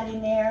 somebody got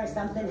in there,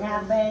 something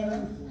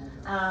happened,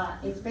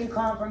 it's been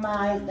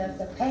compromised,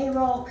 the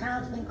payroll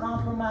account's been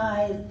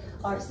compromised,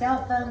 our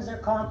cell phones are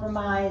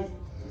compromised.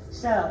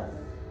 So,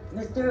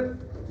 Mr.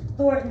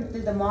 Thornton,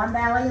 through the Mon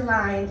Valley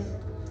Alliance,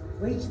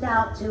 reached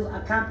out to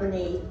a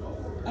company,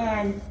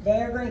 and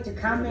they're going to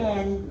come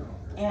in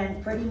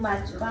and pretty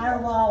much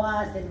firewall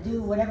us and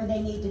do whatever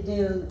they need to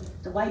do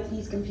to wipe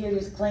these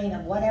computers clean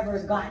of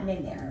whatever's gotten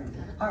in there.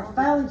 Our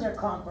phones are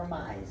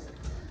compromised.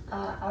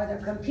 Our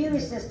computer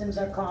systems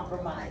are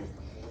compromised.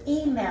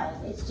 Emails,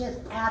 it's just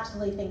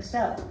absolutely things.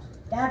 So,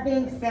 that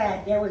being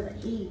said,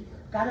 he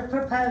got a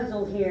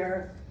proposal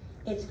here.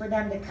 It's for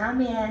them to come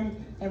in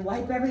and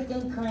wipe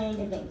everything clean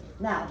and things.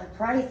 Now, the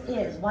price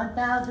is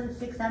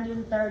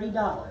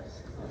 $1,630.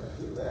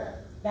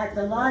 That's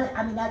a lot,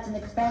 that's an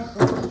expense,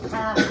 but we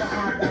have to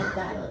have that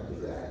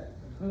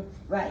done.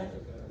 Right.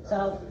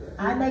 So,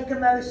 I make a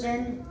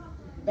motion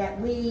that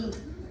we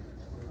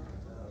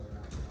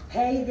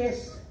pay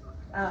this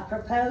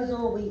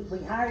proposal,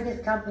 we hire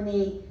this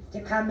company to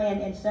come in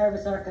and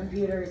service our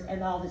computers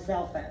and all the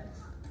cell phones.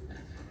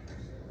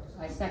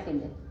 I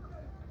second it.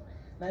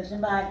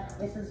 Motion by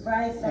Mrs. Brice,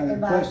 I have second a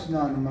by... question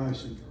on the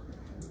motion.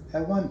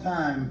 At one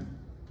time,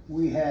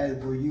 we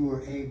had where you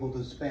were able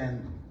to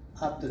spend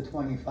up to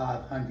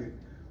 $2,500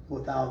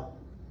 without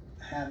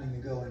having to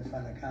go in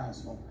front of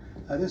council.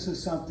 This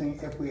is something,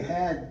 if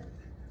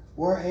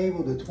we're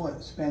able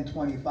to spend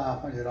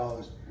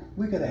 $2,500,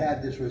 we could have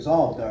had this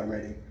resolved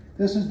already.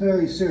 This is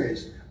very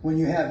serious when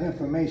you have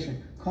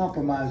information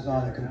compromised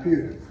on a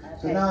computer.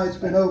 So now it's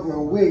been over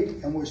a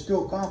week and we're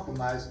still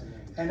compromised.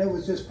 And it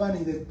was just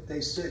funny that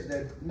they said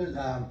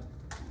that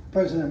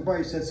President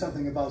Brice said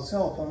something about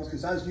cell phones,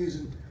 because I was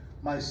using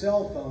my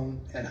cell phone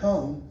at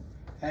home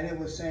and it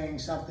was saying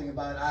something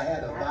about I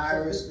had a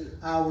virus,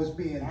 I was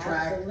being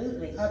tracked.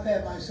 Absolutely. I've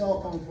had my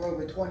cell phone for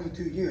over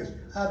 22 years.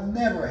 I've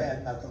never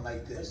had nothing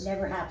like this. It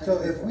never happened So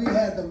before. if we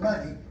had the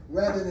money,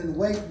 rather than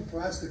waiting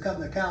for us to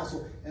come to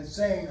council and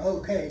saying,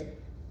 okay,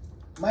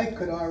 Mike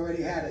could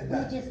already had it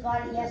done. We just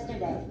got it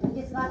yesterday. We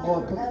just got the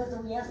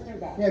proposal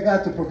yesterday. Yeah,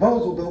 got the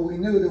proposal, but we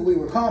knew that we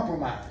were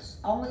compromised.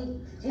 Only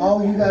Tuesday.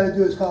 All you gotta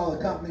do is call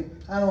the company.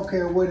 I don't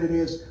care what it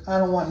is. I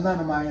don't want none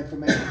of my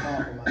information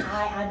compromised.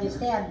 I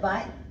understand,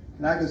 but...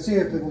 And I could see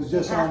if it was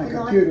just It on the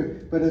happened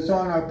computer, but it's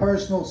on our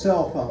personal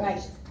cell phones.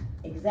 Right,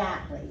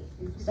 exactly.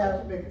 If you'd So...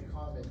 like to make a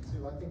comment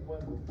too, I think one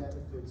of the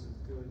benefits of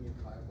doing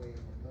it by way of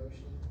a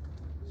motion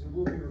is it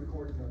will be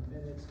recorded on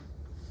minutes.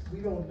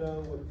 We don't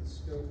know what the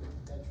scope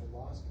of potential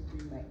loss could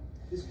be. Right.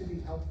 This could be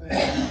helpful to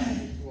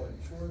our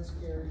insurance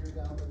carrier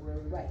down the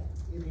road. Right.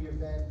 In the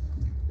event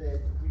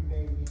that we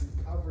may need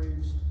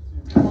coverage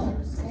Well,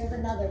 there's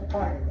another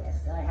part of this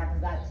that I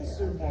haven't got to,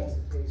 Assume okay? that's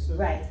the case. So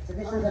Right, so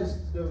this I is would a... just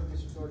know if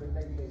this sort of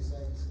make any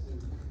sense to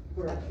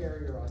put our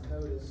carrier on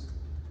notice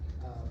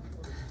of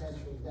a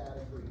potential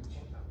data breach.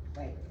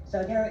 Right,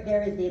 so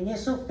there is the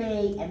initial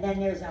fee, and then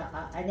there's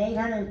an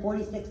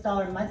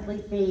 $846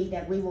 monthly fee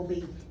that we will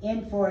be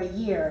in for a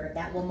year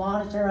that will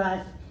monitor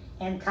us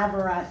and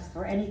cover us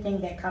for anything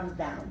that comes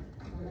down.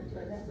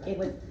 It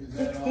was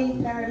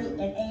 $1,630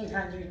 and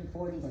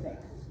 $846.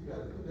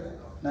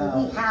 So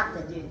Now, we have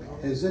to do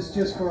this. is this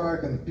just for our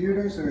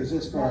computers or is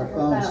this for our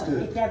phones too?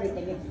 It's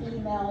everything, it's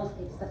emails,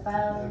 it's the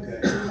phones,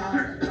 Okay.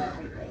 emails, it's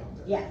everything.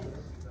 Yes,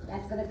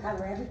 that's gonna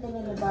cover everything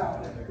in the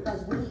borough,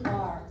 because we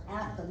are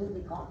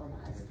absolutely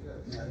compromised.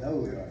 I know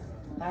we are.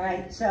 All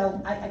right, so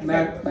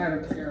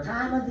Madam Chair.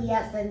 time of the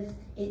essence,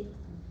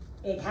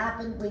 it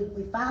happened,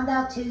 we found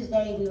out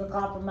Tuesday we were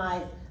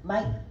compromised.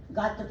 Mike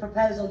got the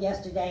proposal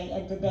yesterday,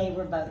 and today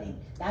we're voting.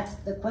 That's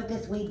the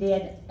quickest we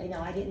did.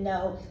 I didn't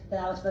know that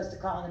I was supposed to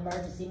call an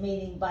emergency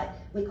meeting, but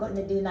we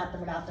couldn't do nothing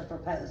without the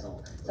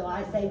proposal. So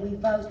I say we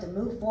vote to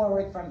move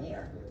forward from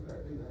here.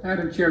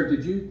 Madam Chair,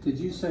 did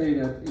you say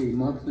that a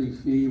monthly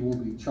fee will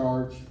be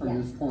charged from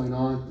Yes. this point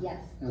on? Yes.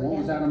 And what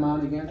was that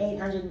amount again?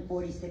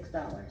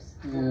 $846.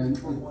 And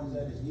For one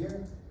that a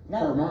year? No,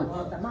 Per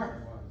month. it's a month.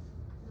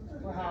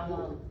 For how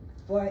long?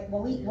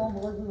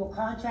 We will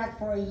contract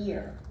for a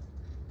year.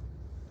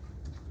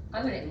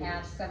 I'm gonna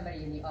ask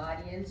somebody in the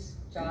audience,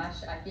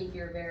 Josh, I think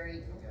you're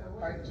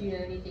do you know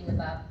anything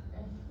about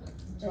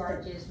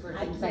charges for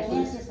I things like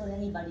can't this. just let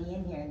anybody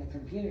in here in the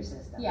computer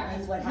system. Yeah,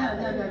 That's what no,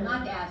 happened.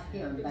 not to ask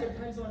him, It but.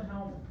 depends on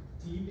how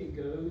deep it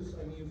goes.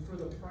 I mean, for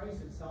the price,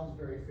 it sounds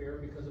very fair,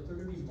 because if they're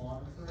gonna be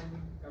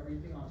monitoring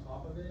everything on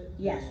top of it.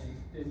 Yes.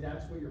 Then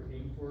that's what you're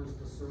paying for, is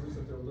the service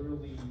that they're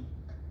literally,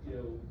 you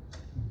know,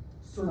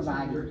 searching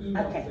Providing. your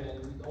emails Okay.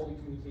 and all the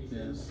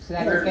communications. So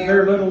that's They're,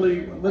 fair. they're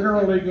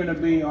literally gonna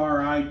be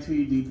our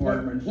IT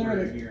department Here for it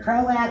a is, year.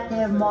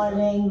 proactive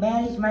monitoring,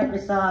 manage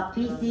Microsoft,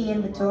 PC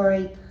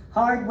inventory,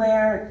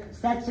 hardware,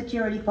 set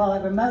security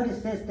policy, remote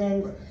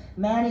assistance,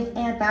 manage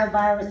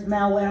antivirus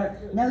malware,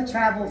 no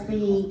travel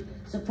fee,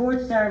 support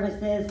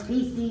services,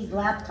 PCs,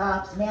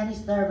 laptops,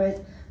 managed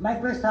service,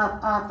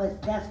 Microsoft Office,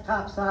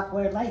 desktop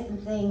software,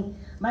 licensing,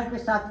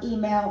 Microsoft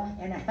email,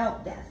 and a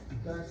help desk.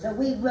 So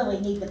we really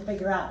need to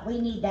figure out,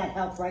 we need that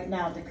help right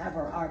now to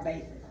cover our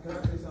bases. Can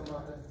I say something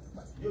about that?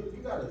 You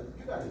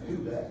gotta do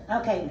that.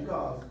 Okay.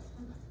 Because,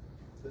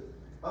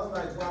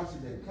 unlike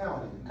Washington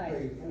County, you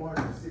pay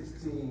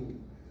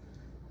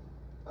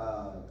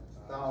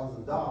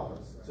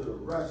 $416,000 to the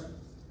Russians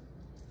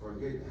for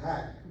getting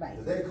hacked. Right.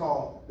 'Cause they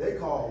call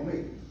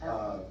me,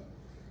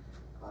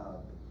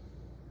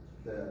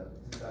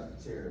 he's not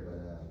the chair, but,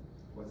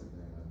 what's his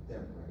name,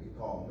 Democrat, he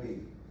called me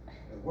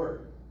at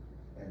work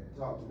and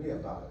talked to me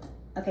about it.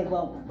 Okay,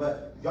 well.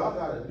 But y'all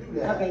gotta do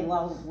that. Okay,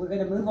 well, we're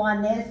gonna move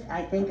on this.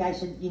 I think I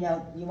should, you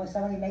want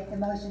somebody to make the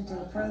motion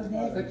to approve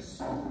this?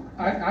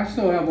 I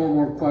still have one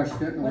more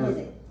question. What is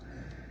it?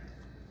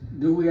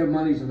 Do we have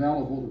monies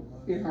available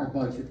in our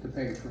budget to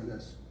pay for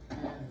this? If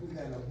we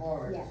had a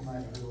borrow, Yes.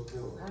 money, we'll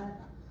do it. And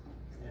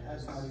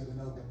that's not even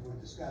open for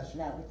discussion.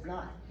 No, it's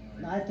not.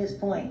 Not at this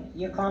point.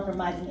 You're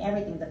compromising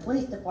everything. The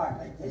police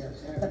department, the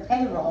All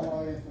payroll.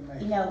 our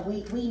information.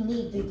 We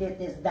need to get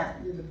this done.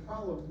 Yeah, the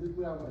problem, we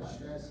don't want to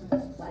stress, is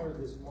part of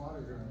this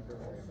monitoring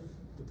program.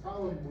 The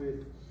problem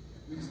with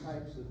these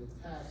types of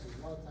attacks is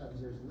a lot of times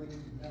there's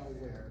latent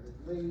malware that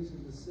lays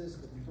in the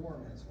system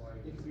dormant.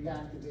 It can be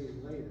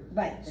activated later.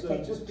 Right, but So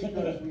they just kick it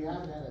because in. we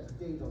haven't had a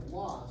data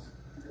loss,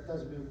 that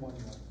doesn't mean money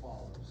won't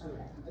follow. So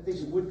I think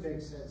it would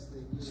make sense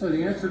that. So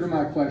the answer to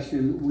my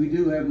question, we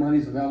do have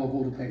monies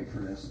available to pay for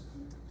this.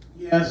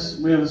 Yes,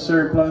 we have a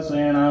surplus,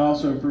 and I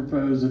also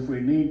propose if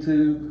we need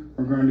to,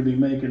 we're going to be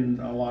making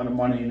a lot of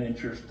money in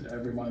interest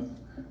every month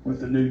with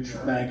the new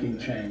banking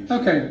change.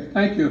 Okay,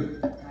 thank you.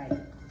 All right.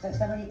 So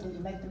somebody, would you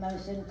make the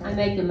motion? I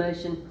make the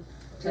motion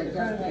to To go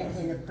approve ahead this.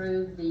 and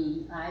approve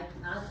the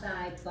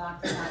outside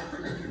box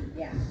IT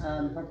Yeah.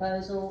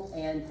 proposal,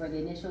 and for the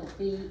initial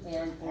fee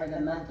and for the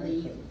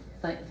monthly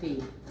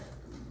fee.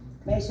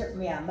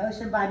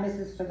 Motion by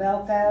Mrs.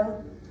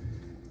 Pavelko.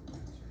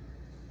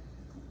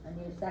 I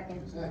need a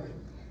second.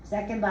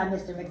 Second by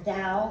Mr.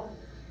 McDowell.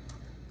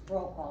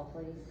 Roll call,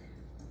 please.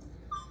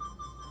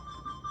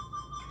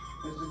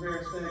 Mr.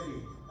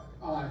 Berestecky.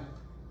 Aye.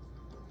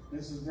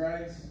 Mrs.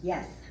 Brice.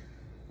 Yes.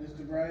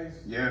 Mr. Brice.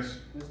 Yes.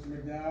 Mr.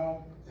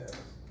 McDowell. Yes.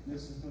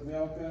 Mrs.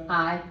 Pavelko.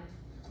 Aye.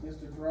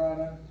 Mr.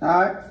 Perrotta.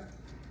 Aye.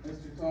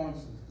 Mr.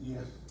 Thompson.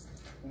 Yes.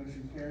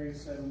 Motion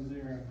carries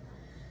 7-0.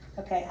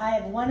 Okay, I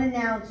have one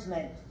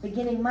announcement.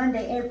 Beginning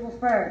Monday, April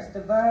 1st, the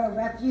Borough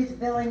refuse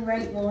billing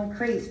rate will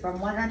increase from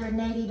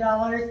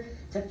 $180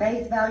 to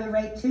face value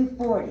rate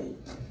 $240.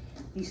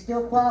 You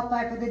still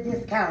qualify for the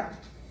discount.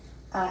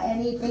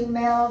 Anything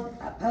mailed,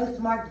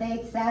 postmark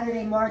date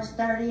Saturday, March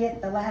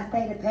 30th. The last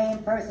day to pay in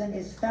person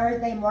is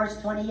Thursday, March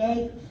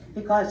 28th,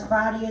 because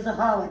Friday is a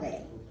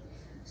holiday.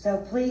 So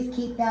please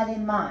keep that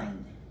in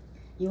mind.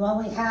 You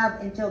only have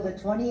until the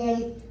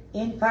 28th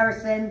in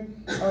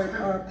person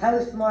or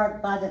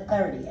postmarked by the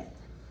 30th.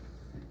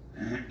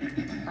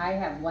 I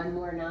have one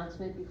more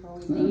announcement before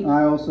we leave.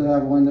 I also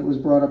have one that was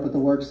brought up at the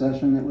work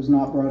session that was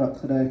not brought up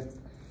today.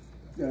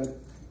 Good.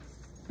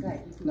 Good.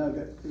 No,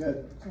 good. You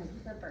go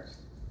first.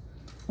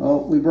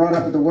 Well, we brought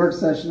up at the work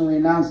session, we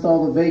announced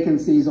all the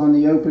vacancies on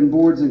the open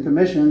boards and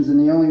commissions, and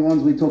the only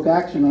ones we took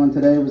action on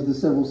today was the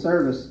civil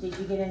service. Did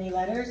you get any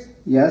letters?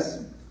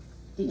 Yes.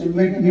 Did you And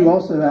bring them you in?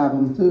 also have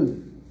them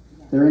too.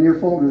 They're in your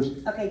folders.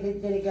 Okay,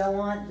 did it go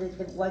on?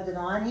 Was it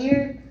on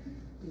here?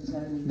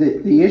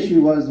 The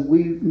issue was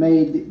we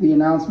made the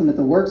announcement at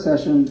the work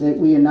session that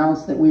we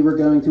announced that we were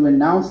going to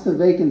announce the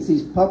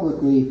vacancies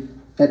publicly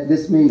at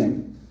this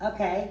meeting.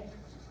 Okay,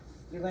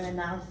 you're going to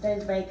announce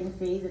those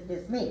vacancies at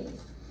this meeting.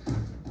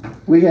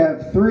 We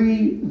have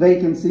 3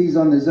 vacancies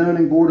on the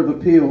Zoning Board of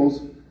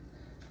Appeals,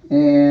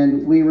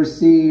 and we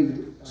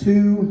received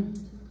 2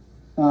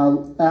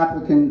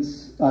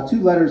 applicants,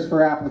 2 letters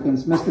for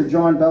applicants, Mr.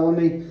 John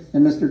Bellamy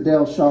and Mr.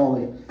 Dale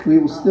Shawley. We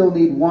will still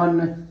need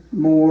 1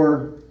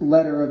 more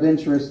letter of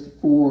interest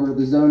for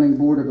the Zoning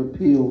Board of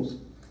Appeals.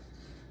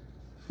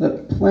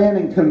 The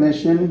Planning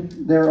Commission,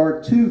 there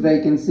are 2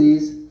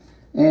 vacancies,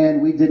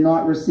 and we did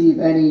not receive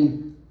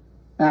any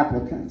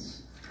applicants.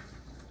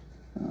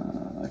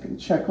 I can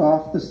check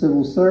off the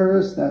civil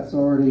service, that's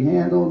already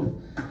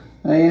handled.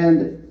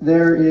 And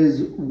there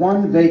is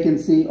 1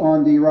 vacancy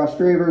on the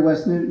Rostraver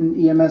West Newton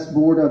EMS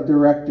Board of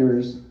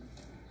Directors.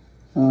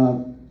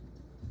 And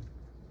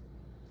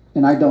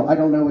I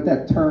don't know what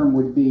that term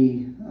would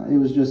be. It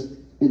was just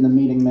in the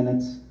meeting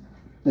minutes.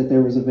 that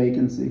there was a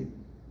vacancy.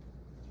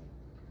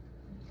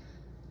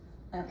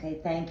 Okay,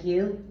 thank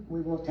you.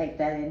 We will take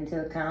that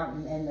into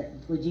account, and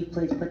would you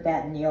please put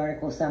that in the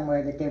article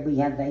somewhere that we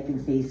have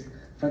vacancies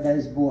for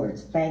those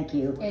boards? Thank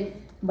you. And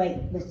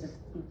wait, Mr.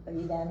 Are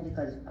you done?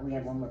 Because we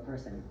have one more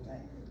person. Right?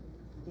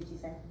 Did you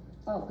say?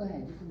 Oh, go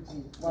ahead. You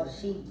can do. Well,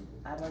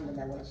 I wanted to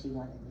know what she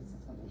wanted. We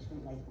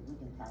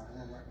can tell her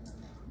we're working on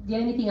that. The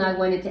only thing I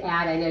wanted to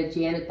add, I know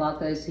Janet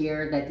Balco's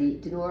here, that the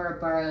Donora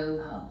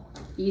Borough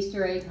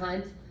Easter egg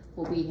hunt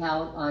will be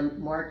held on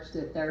March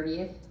the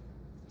 30th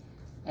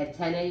at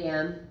 10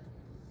 a.m.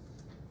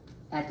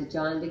 at the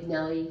John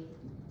McNelly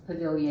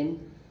Pavilion,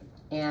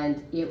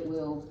 and it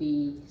will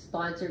be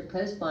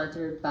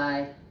co-sponsored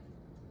by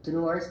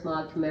Donora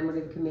Smog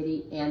Commemorative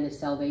Committee and the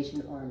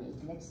Salvation Army.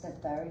 And it's the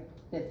 30th?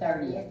 The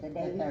 30th. The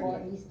day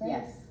before Easter?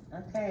 Yes.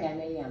 Okay. 10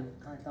 a.m.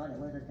 I thought it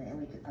was a day.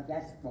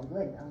 That's, well,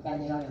 good. I'm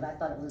glad you know, because I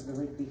thought it was the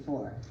week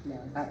before. No.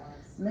 All right.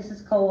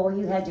 Mrs. Cole,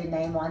 you had your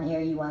name on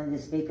here. You wanted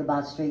to speak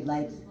about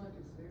streetlights.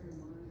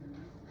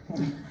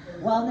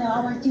 Well, no,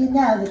 I want you to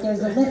know that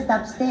there's a list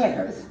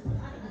upstairs.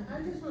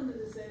 I just wanted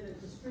to say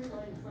that the street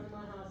light in front of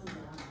my house is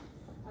out.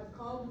 I've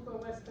called for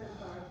West Penn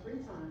Fire 3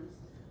 times.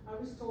 I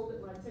was told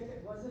that my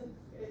ticket wasn't,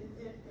 they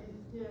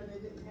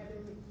didn't have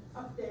any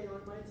update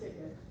on my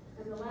ticket.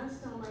 And the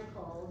last time I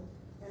called,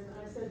 and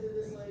I said to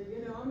this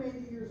lady, I'm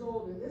 80 years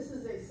old and this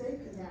is a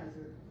safety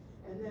hazard.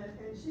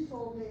 And she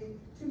told me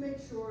to make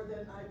sure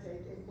that I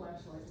take a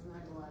flashlight when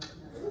I go out.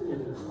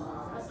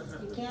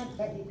 You can't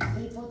get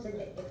people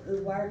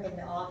who work in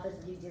the office,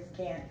 you just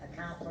can't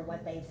account for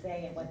what they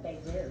say and what they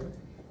do.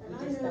 And I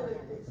know that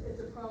it's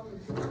a problem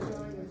that's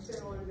ongoing and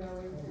still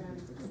ongoing.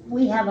 And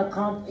we have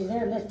is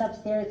there a list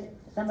upstairs?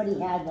 Somebody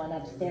had one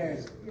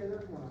upstairs. Yeah,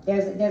 there's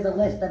one. There's a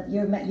list of,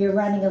 you're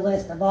running a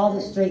list of all the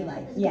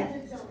streetlights, yes.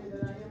 You did tell me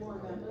that I am on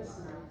that list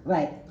now.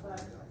 Right.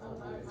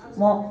 But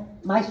Well,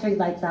 my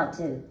streetlight's out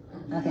too.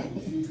 Okay,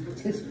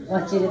 just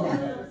want you to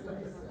know.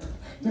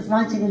 Just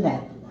want you to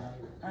know.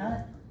 Huh?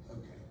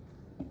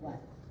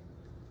 What?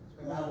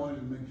 And I wanted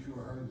to make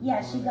sure hers.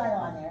 Yeah, she got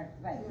on there,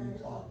 right. We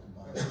talked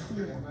about it.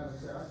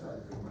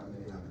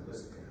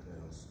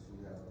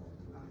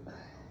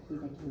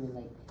 He's like, you were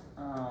late.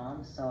 Oh,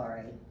 I'm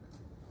sorry.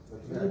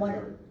 You want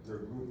their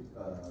group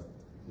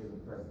giving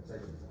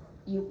presentations.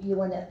 You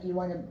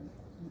want to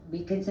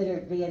be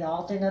considered be an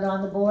alternate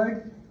on the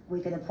board? We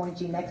can appoint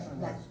you next.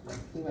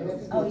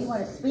 Oh, you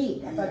want to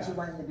speak? I thought you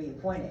wanted to be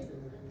appointed.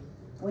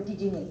 What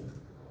did you need?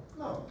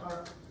 No,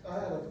 I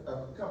had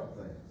a couple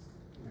things.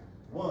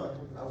 One,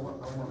 I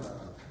want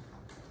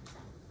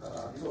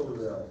I told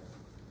her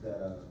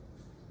that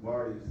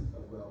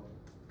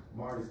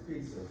Marty's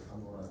Pizza,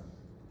 I'm gonna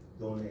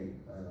donate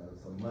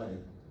some money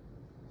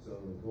so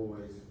the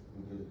boys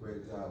will do a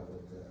great job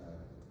with the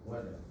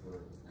winter for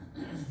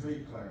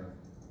street clearing,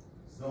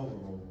 snow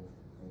removal,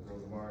 and go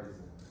to Marty's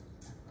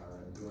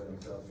and enjoy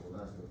themselves for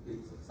lunch with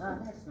pizza. Oh,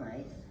 that's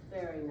nice.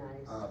 Very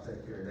nice. I'll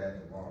take care of that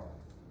tomorrow.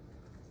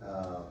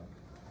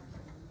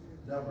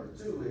 Number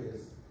 2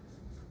 is,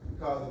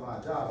 because of my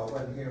job, I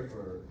wasn't here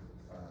for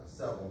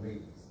several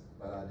meetings,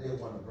 but I did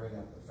want to bring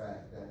up the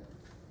fact that,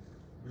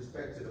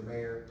 respect to the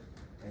mayor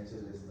and to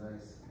this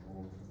nice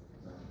old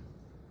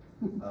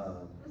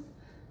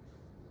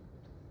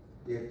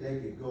if they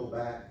could go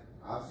back,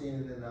 I've seen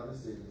it in other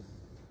cities,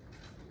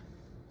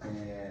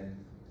 and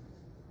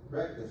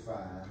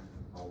rectify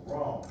a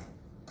wrong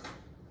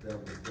that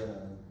was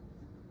done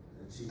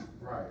to Chief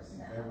Brice.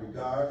 In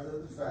regards to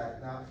the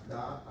fact, I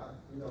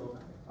know,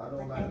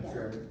 Madam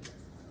Chairman,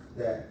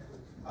 that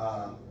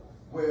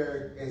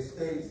where it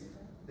states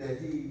that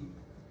he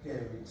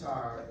can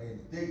retire in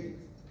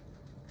dignity,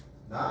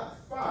 not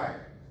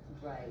fired.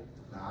 Right.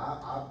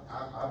 Now,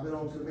 I've been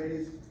on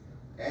committees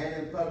and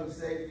in public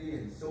safety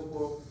and so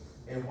forth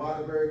in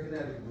Waterbury,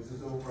 Connecticut, which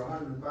is over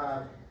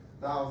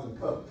 105,000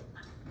 public.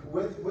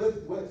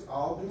 With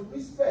all due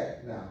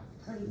respect now,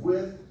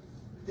 with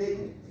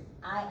dignity.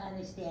 I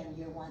understand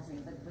your one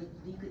thing, but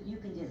you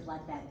can just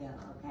let that go,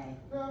 okay?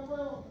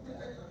 Well,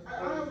 I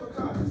have a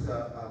comment,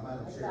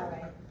 Madam It's Chair. all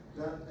right.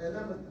 And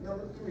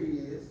number 3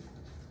 is,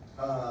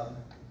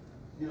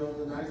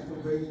 the nice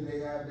pavilion they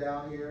have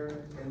down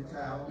here in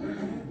town,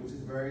 which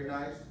is very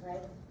nice.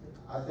 Right.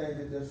 I think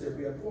that there should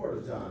be a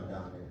porta john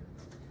down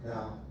there.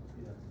 Now,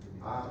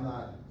 I'm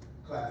not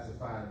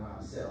classifying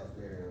myself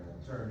there, an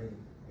attorney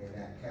in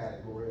that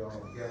category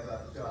altogether. I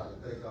try to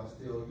think I'm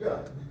still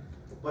young.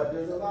 But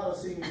there's a lot of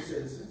senior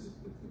citizens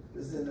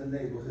that's in the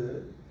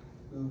neighborhood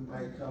who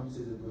might come to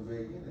the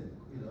pavilion and,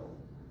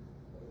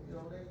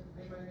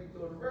 they might need to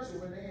go to the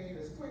restroom when they ain't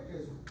as quick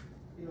as,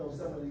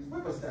 some of these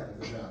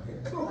whippersnappers around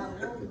here.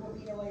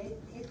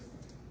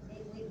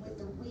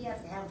 We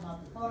have to have them on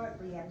the park,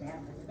 we have to have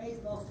them at the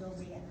baseball field,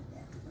 we have to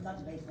have, not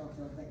the baseball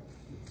field, but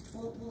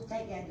we'll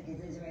take that into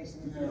consideration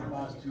and see how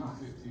much it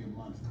costs. $250 a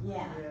month.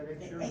 Yeah,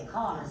 they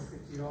cost.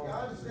 Yeah, I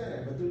understand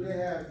that, but do they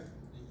have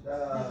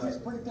Let's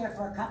just put it there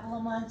for a couple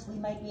of months, we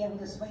might be able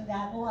to swing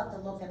that, we'll have to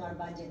look in our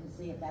budget and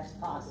see if that's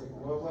possible.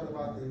 Well, what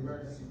about the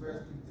emergency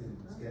rescue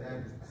teams? Can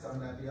that, some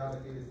of that be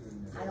allocated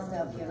to? I don't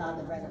know if you're allowed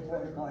to rent a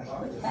porta potty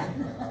with that.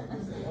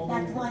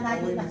 That's one I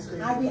didn't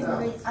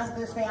read, I was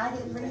gonna say, I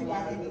didn't read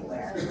that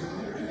anywhere.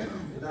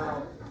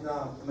 Now,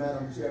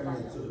 Madam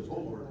Chairman, to the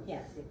board.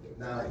 Yes.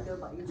 Now, we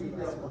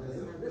dealt with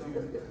this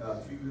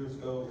a few years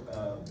ago,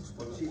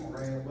 when Chief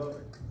Rands,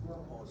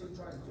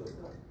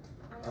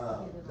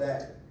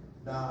 that,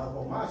 now,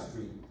 on my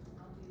street,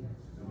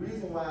 the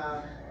reason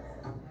why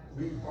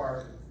we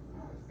park,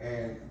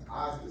 and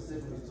I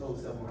specifically told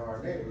some of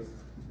our neighbors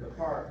to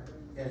park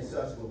in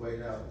such a way.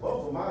 Now,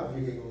 both of my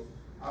vehicles,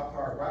 I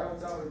park right on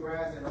top of the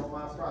grass and on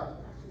my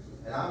property.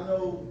 And I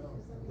know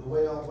the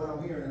way of what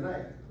I'm hearing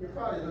tonight, they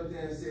probably looked in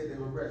and said they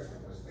were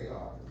registered, which they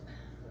are,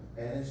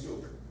 and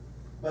insured.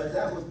 But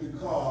that was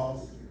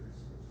because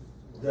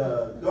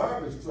the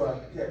garbage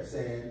truck kept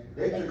saying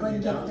they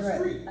couldn't get down the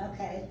street.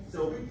 Okay.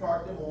 So we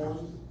parked them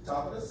on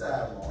top of the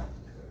sidewalk,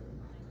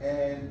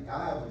 and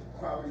I have a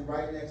property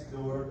right next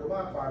door to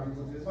my property,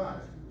 which is mine.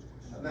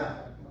 Now,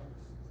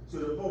 to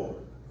the board,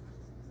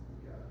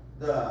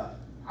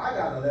 I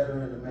got a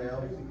letter in the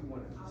mail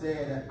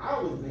saying that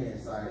I was being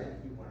cited.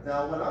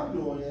 Now, what I'm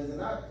doing is,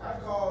 and I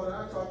called and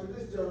I talked to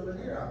this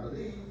gentleman here, I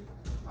believe.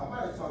 I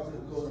might have talked to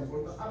the code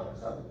enforcement, I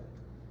don't know.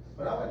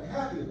 But I wasn't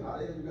happy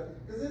about it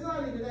because it's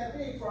not even that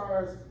big as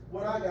far as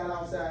what I got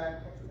outside.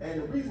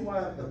 And the reason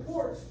why the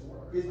porch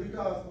is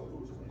because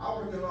I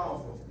work in law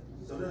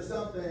enforcement. So there's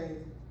some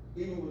things,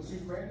 even with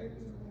Chief Rands,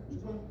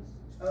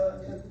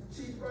 and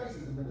Chief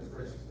Brice's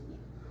administration,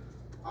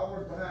 I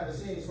work behind the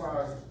scenes as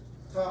far as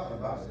talking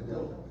about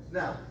it.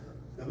 Now,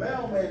 the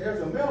mailman,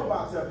 there's a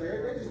mailbox up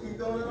there, they just keep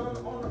throwing it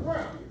on the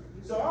ground.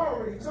 So I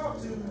already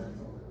talked to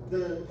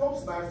the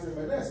postmaster in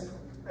Berestecky.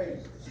 Hey,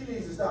 she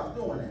needs to stop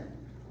doing that.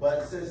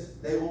 But since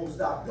they won't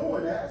stop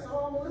doing that, so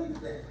I'm gonna leave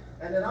it there.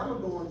 And then I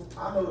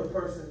know the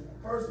person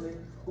personally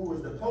who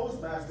is the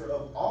postmaster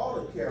of all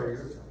the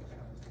carriers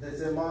that's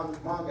in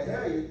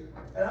Monongahela,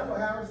 and I'm gonna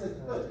have her say,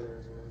 look,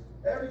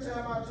 every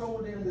time I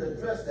told them to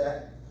address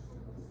that,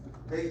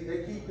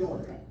 they keep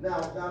doing it. Now,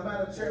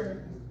 Madam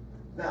Chairman,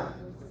 now,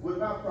 with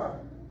my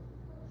property,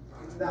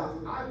 now,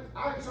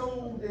 I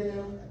told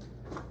them,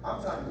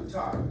 I'm trying to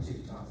retire with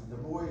Chief Thompson. The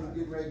boys are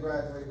getting ready to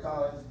graduate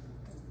college,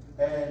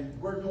 and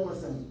we're doing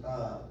some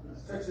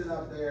fixing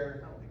up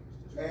there.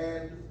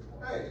 And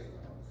hey,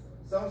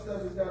 some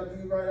stuff has got to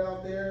be right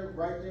out there,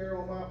 right there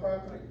on my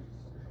property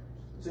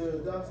to the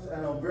dumpster.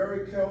 And I'm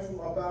very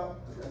careful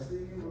about, I see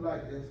you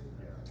like this.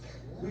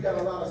 We got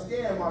a lot of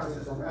scam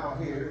artists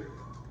around here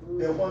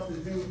that wants to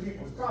do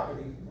people's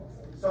property.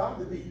 So I have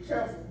to be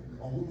careful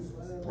on who's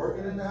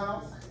working in the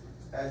house,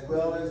 as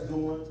well as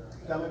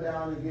coming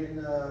down and getting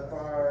as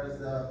far as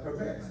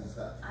permits and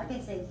stuff. I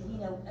can say,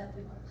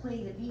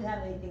 please, if you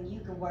have anything,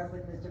 you can work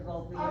with Mr.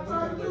 Volpe. I'm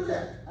trying to do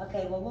that.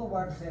 Okay, well, we'll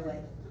work through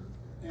it.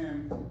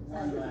 And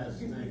one last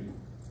thing.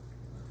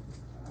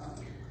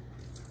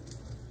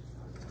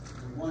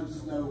 The one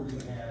snow we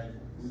had,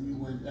 when you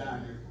went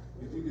down there,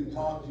 if you can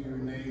talk to your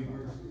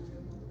neighbors,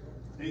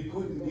 they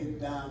couldn't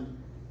get down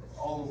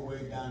all the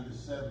way down to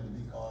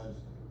 7 because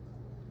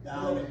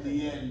down at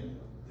the end,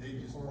 they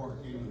just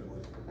parked anyway.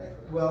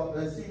 Well,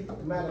 let's see,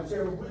 Madam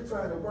Chairman, we're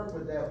trying to work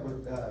with that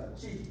with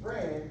Chief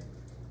Rands.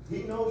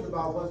 He knows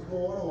about what's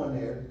going on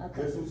there.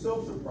 Okay. There's some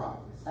social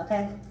problems.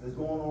 Okay. That's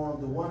going on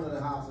to one of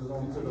the houses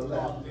on to the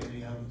left.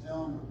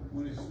 Tell them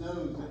when it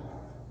snows,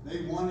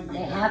 they want to get.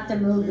 They have to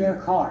move their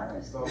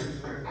cars. So,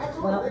 I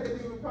told them they can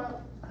even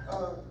park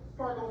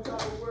on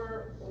top of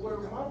where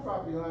my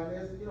property line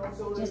is,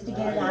 so just to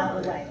get it out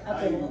of the way. Okay.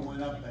 I even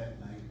went up that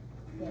night.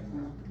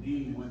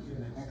 Dean went the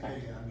next day.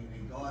 I mean,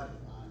 they got it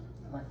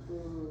fine.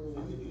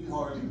 You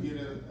hardly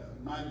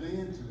get my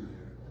van through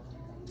there.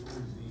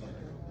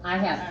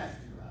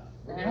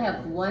 I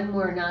have one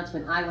more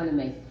announcement I want to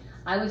make.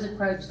 I was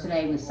approached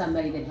today with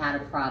somebody that had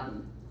a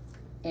problem,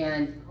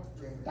 and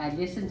I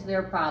listened to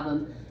their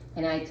problem,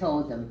 and I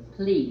told them,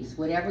 please,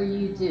 whatever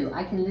you do,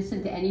 I can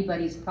listen to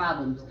anybody's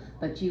problems,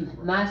 but you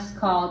must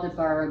call the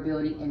borough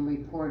building and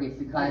report it,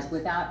 because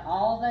without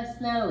all of us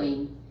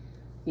knowing,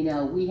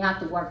 we have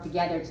to work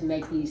together to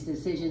make these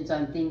decisions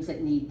on things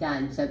that need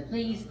done. So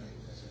please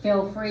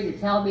feel free to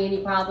tell me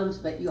any problems,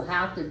 but you'll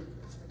have to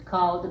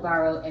call the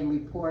borough and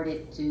report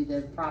it to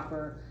the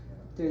proper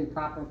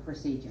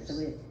procedures.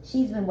 So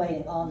she's been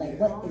waiting all night.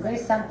 Is there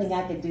something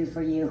I could do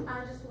for you?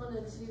 I just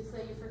wanted to say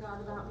you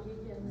forgot about me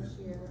again this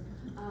year.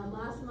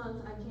 Last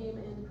month I came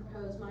and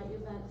proposed my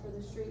event for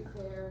the street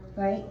fair.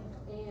 Right.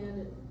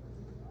 And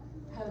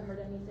haven't heard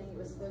anything. It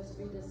was supposed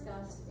to be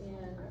discussed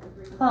and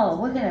agreed.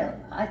 Oh,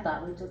 I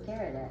thought we took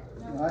care of that.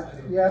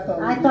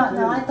 No. I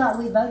thought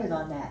we voted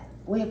on that.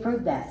 We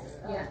approved that.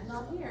 Yeah,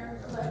 not here,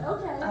 but okay.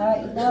 All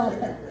right, no,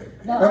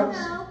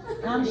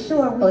 I'm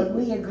sure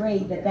we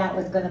agreed that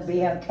was going to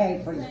be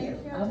okay for you.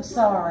 I'm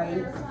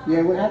sorry.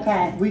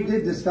 Yeah, we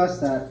did discuss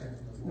that.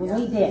 Well,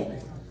 we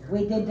did.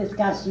 We did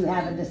discuss you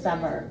having the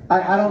summer.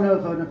 I don't know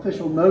if an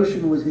official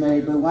motion was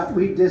made, but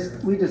we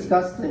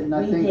discussed it, and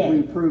I think we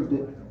approved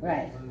it.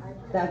 Right.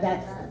 So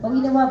that's, but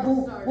you know what,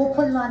 we'll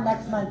put it on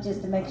next month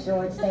just to make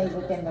sure it stays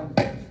within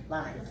the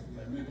lines.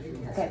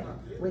 Okay,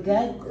 we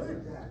good?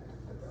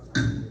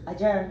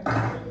 Adjourn.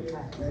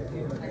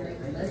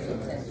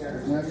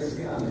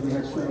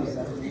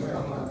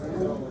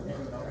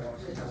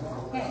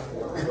 Okay.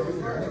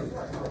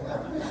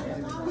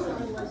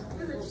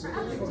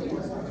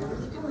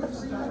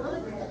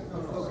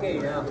 Okay,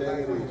 now.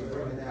 Okay.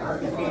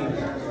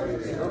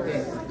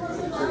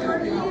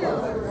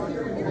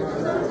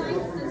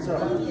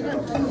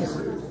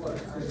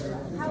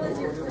 How was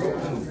your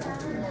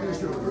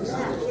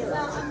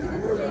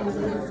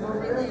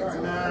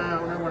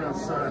Nah, when I went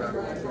outside,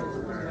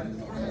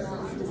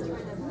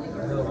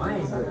 No, I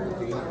ain't good at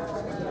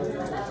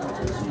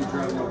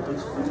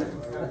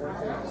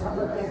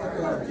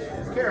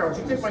Carol,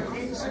 did you take my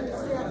keys?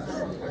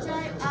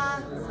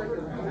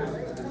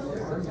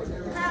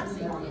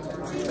 Patsy,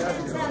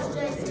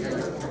 Jason.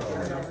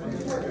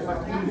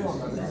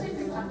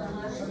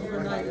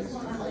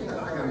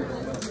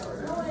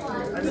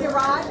 Need a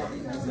ride?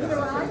 Need a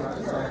ride?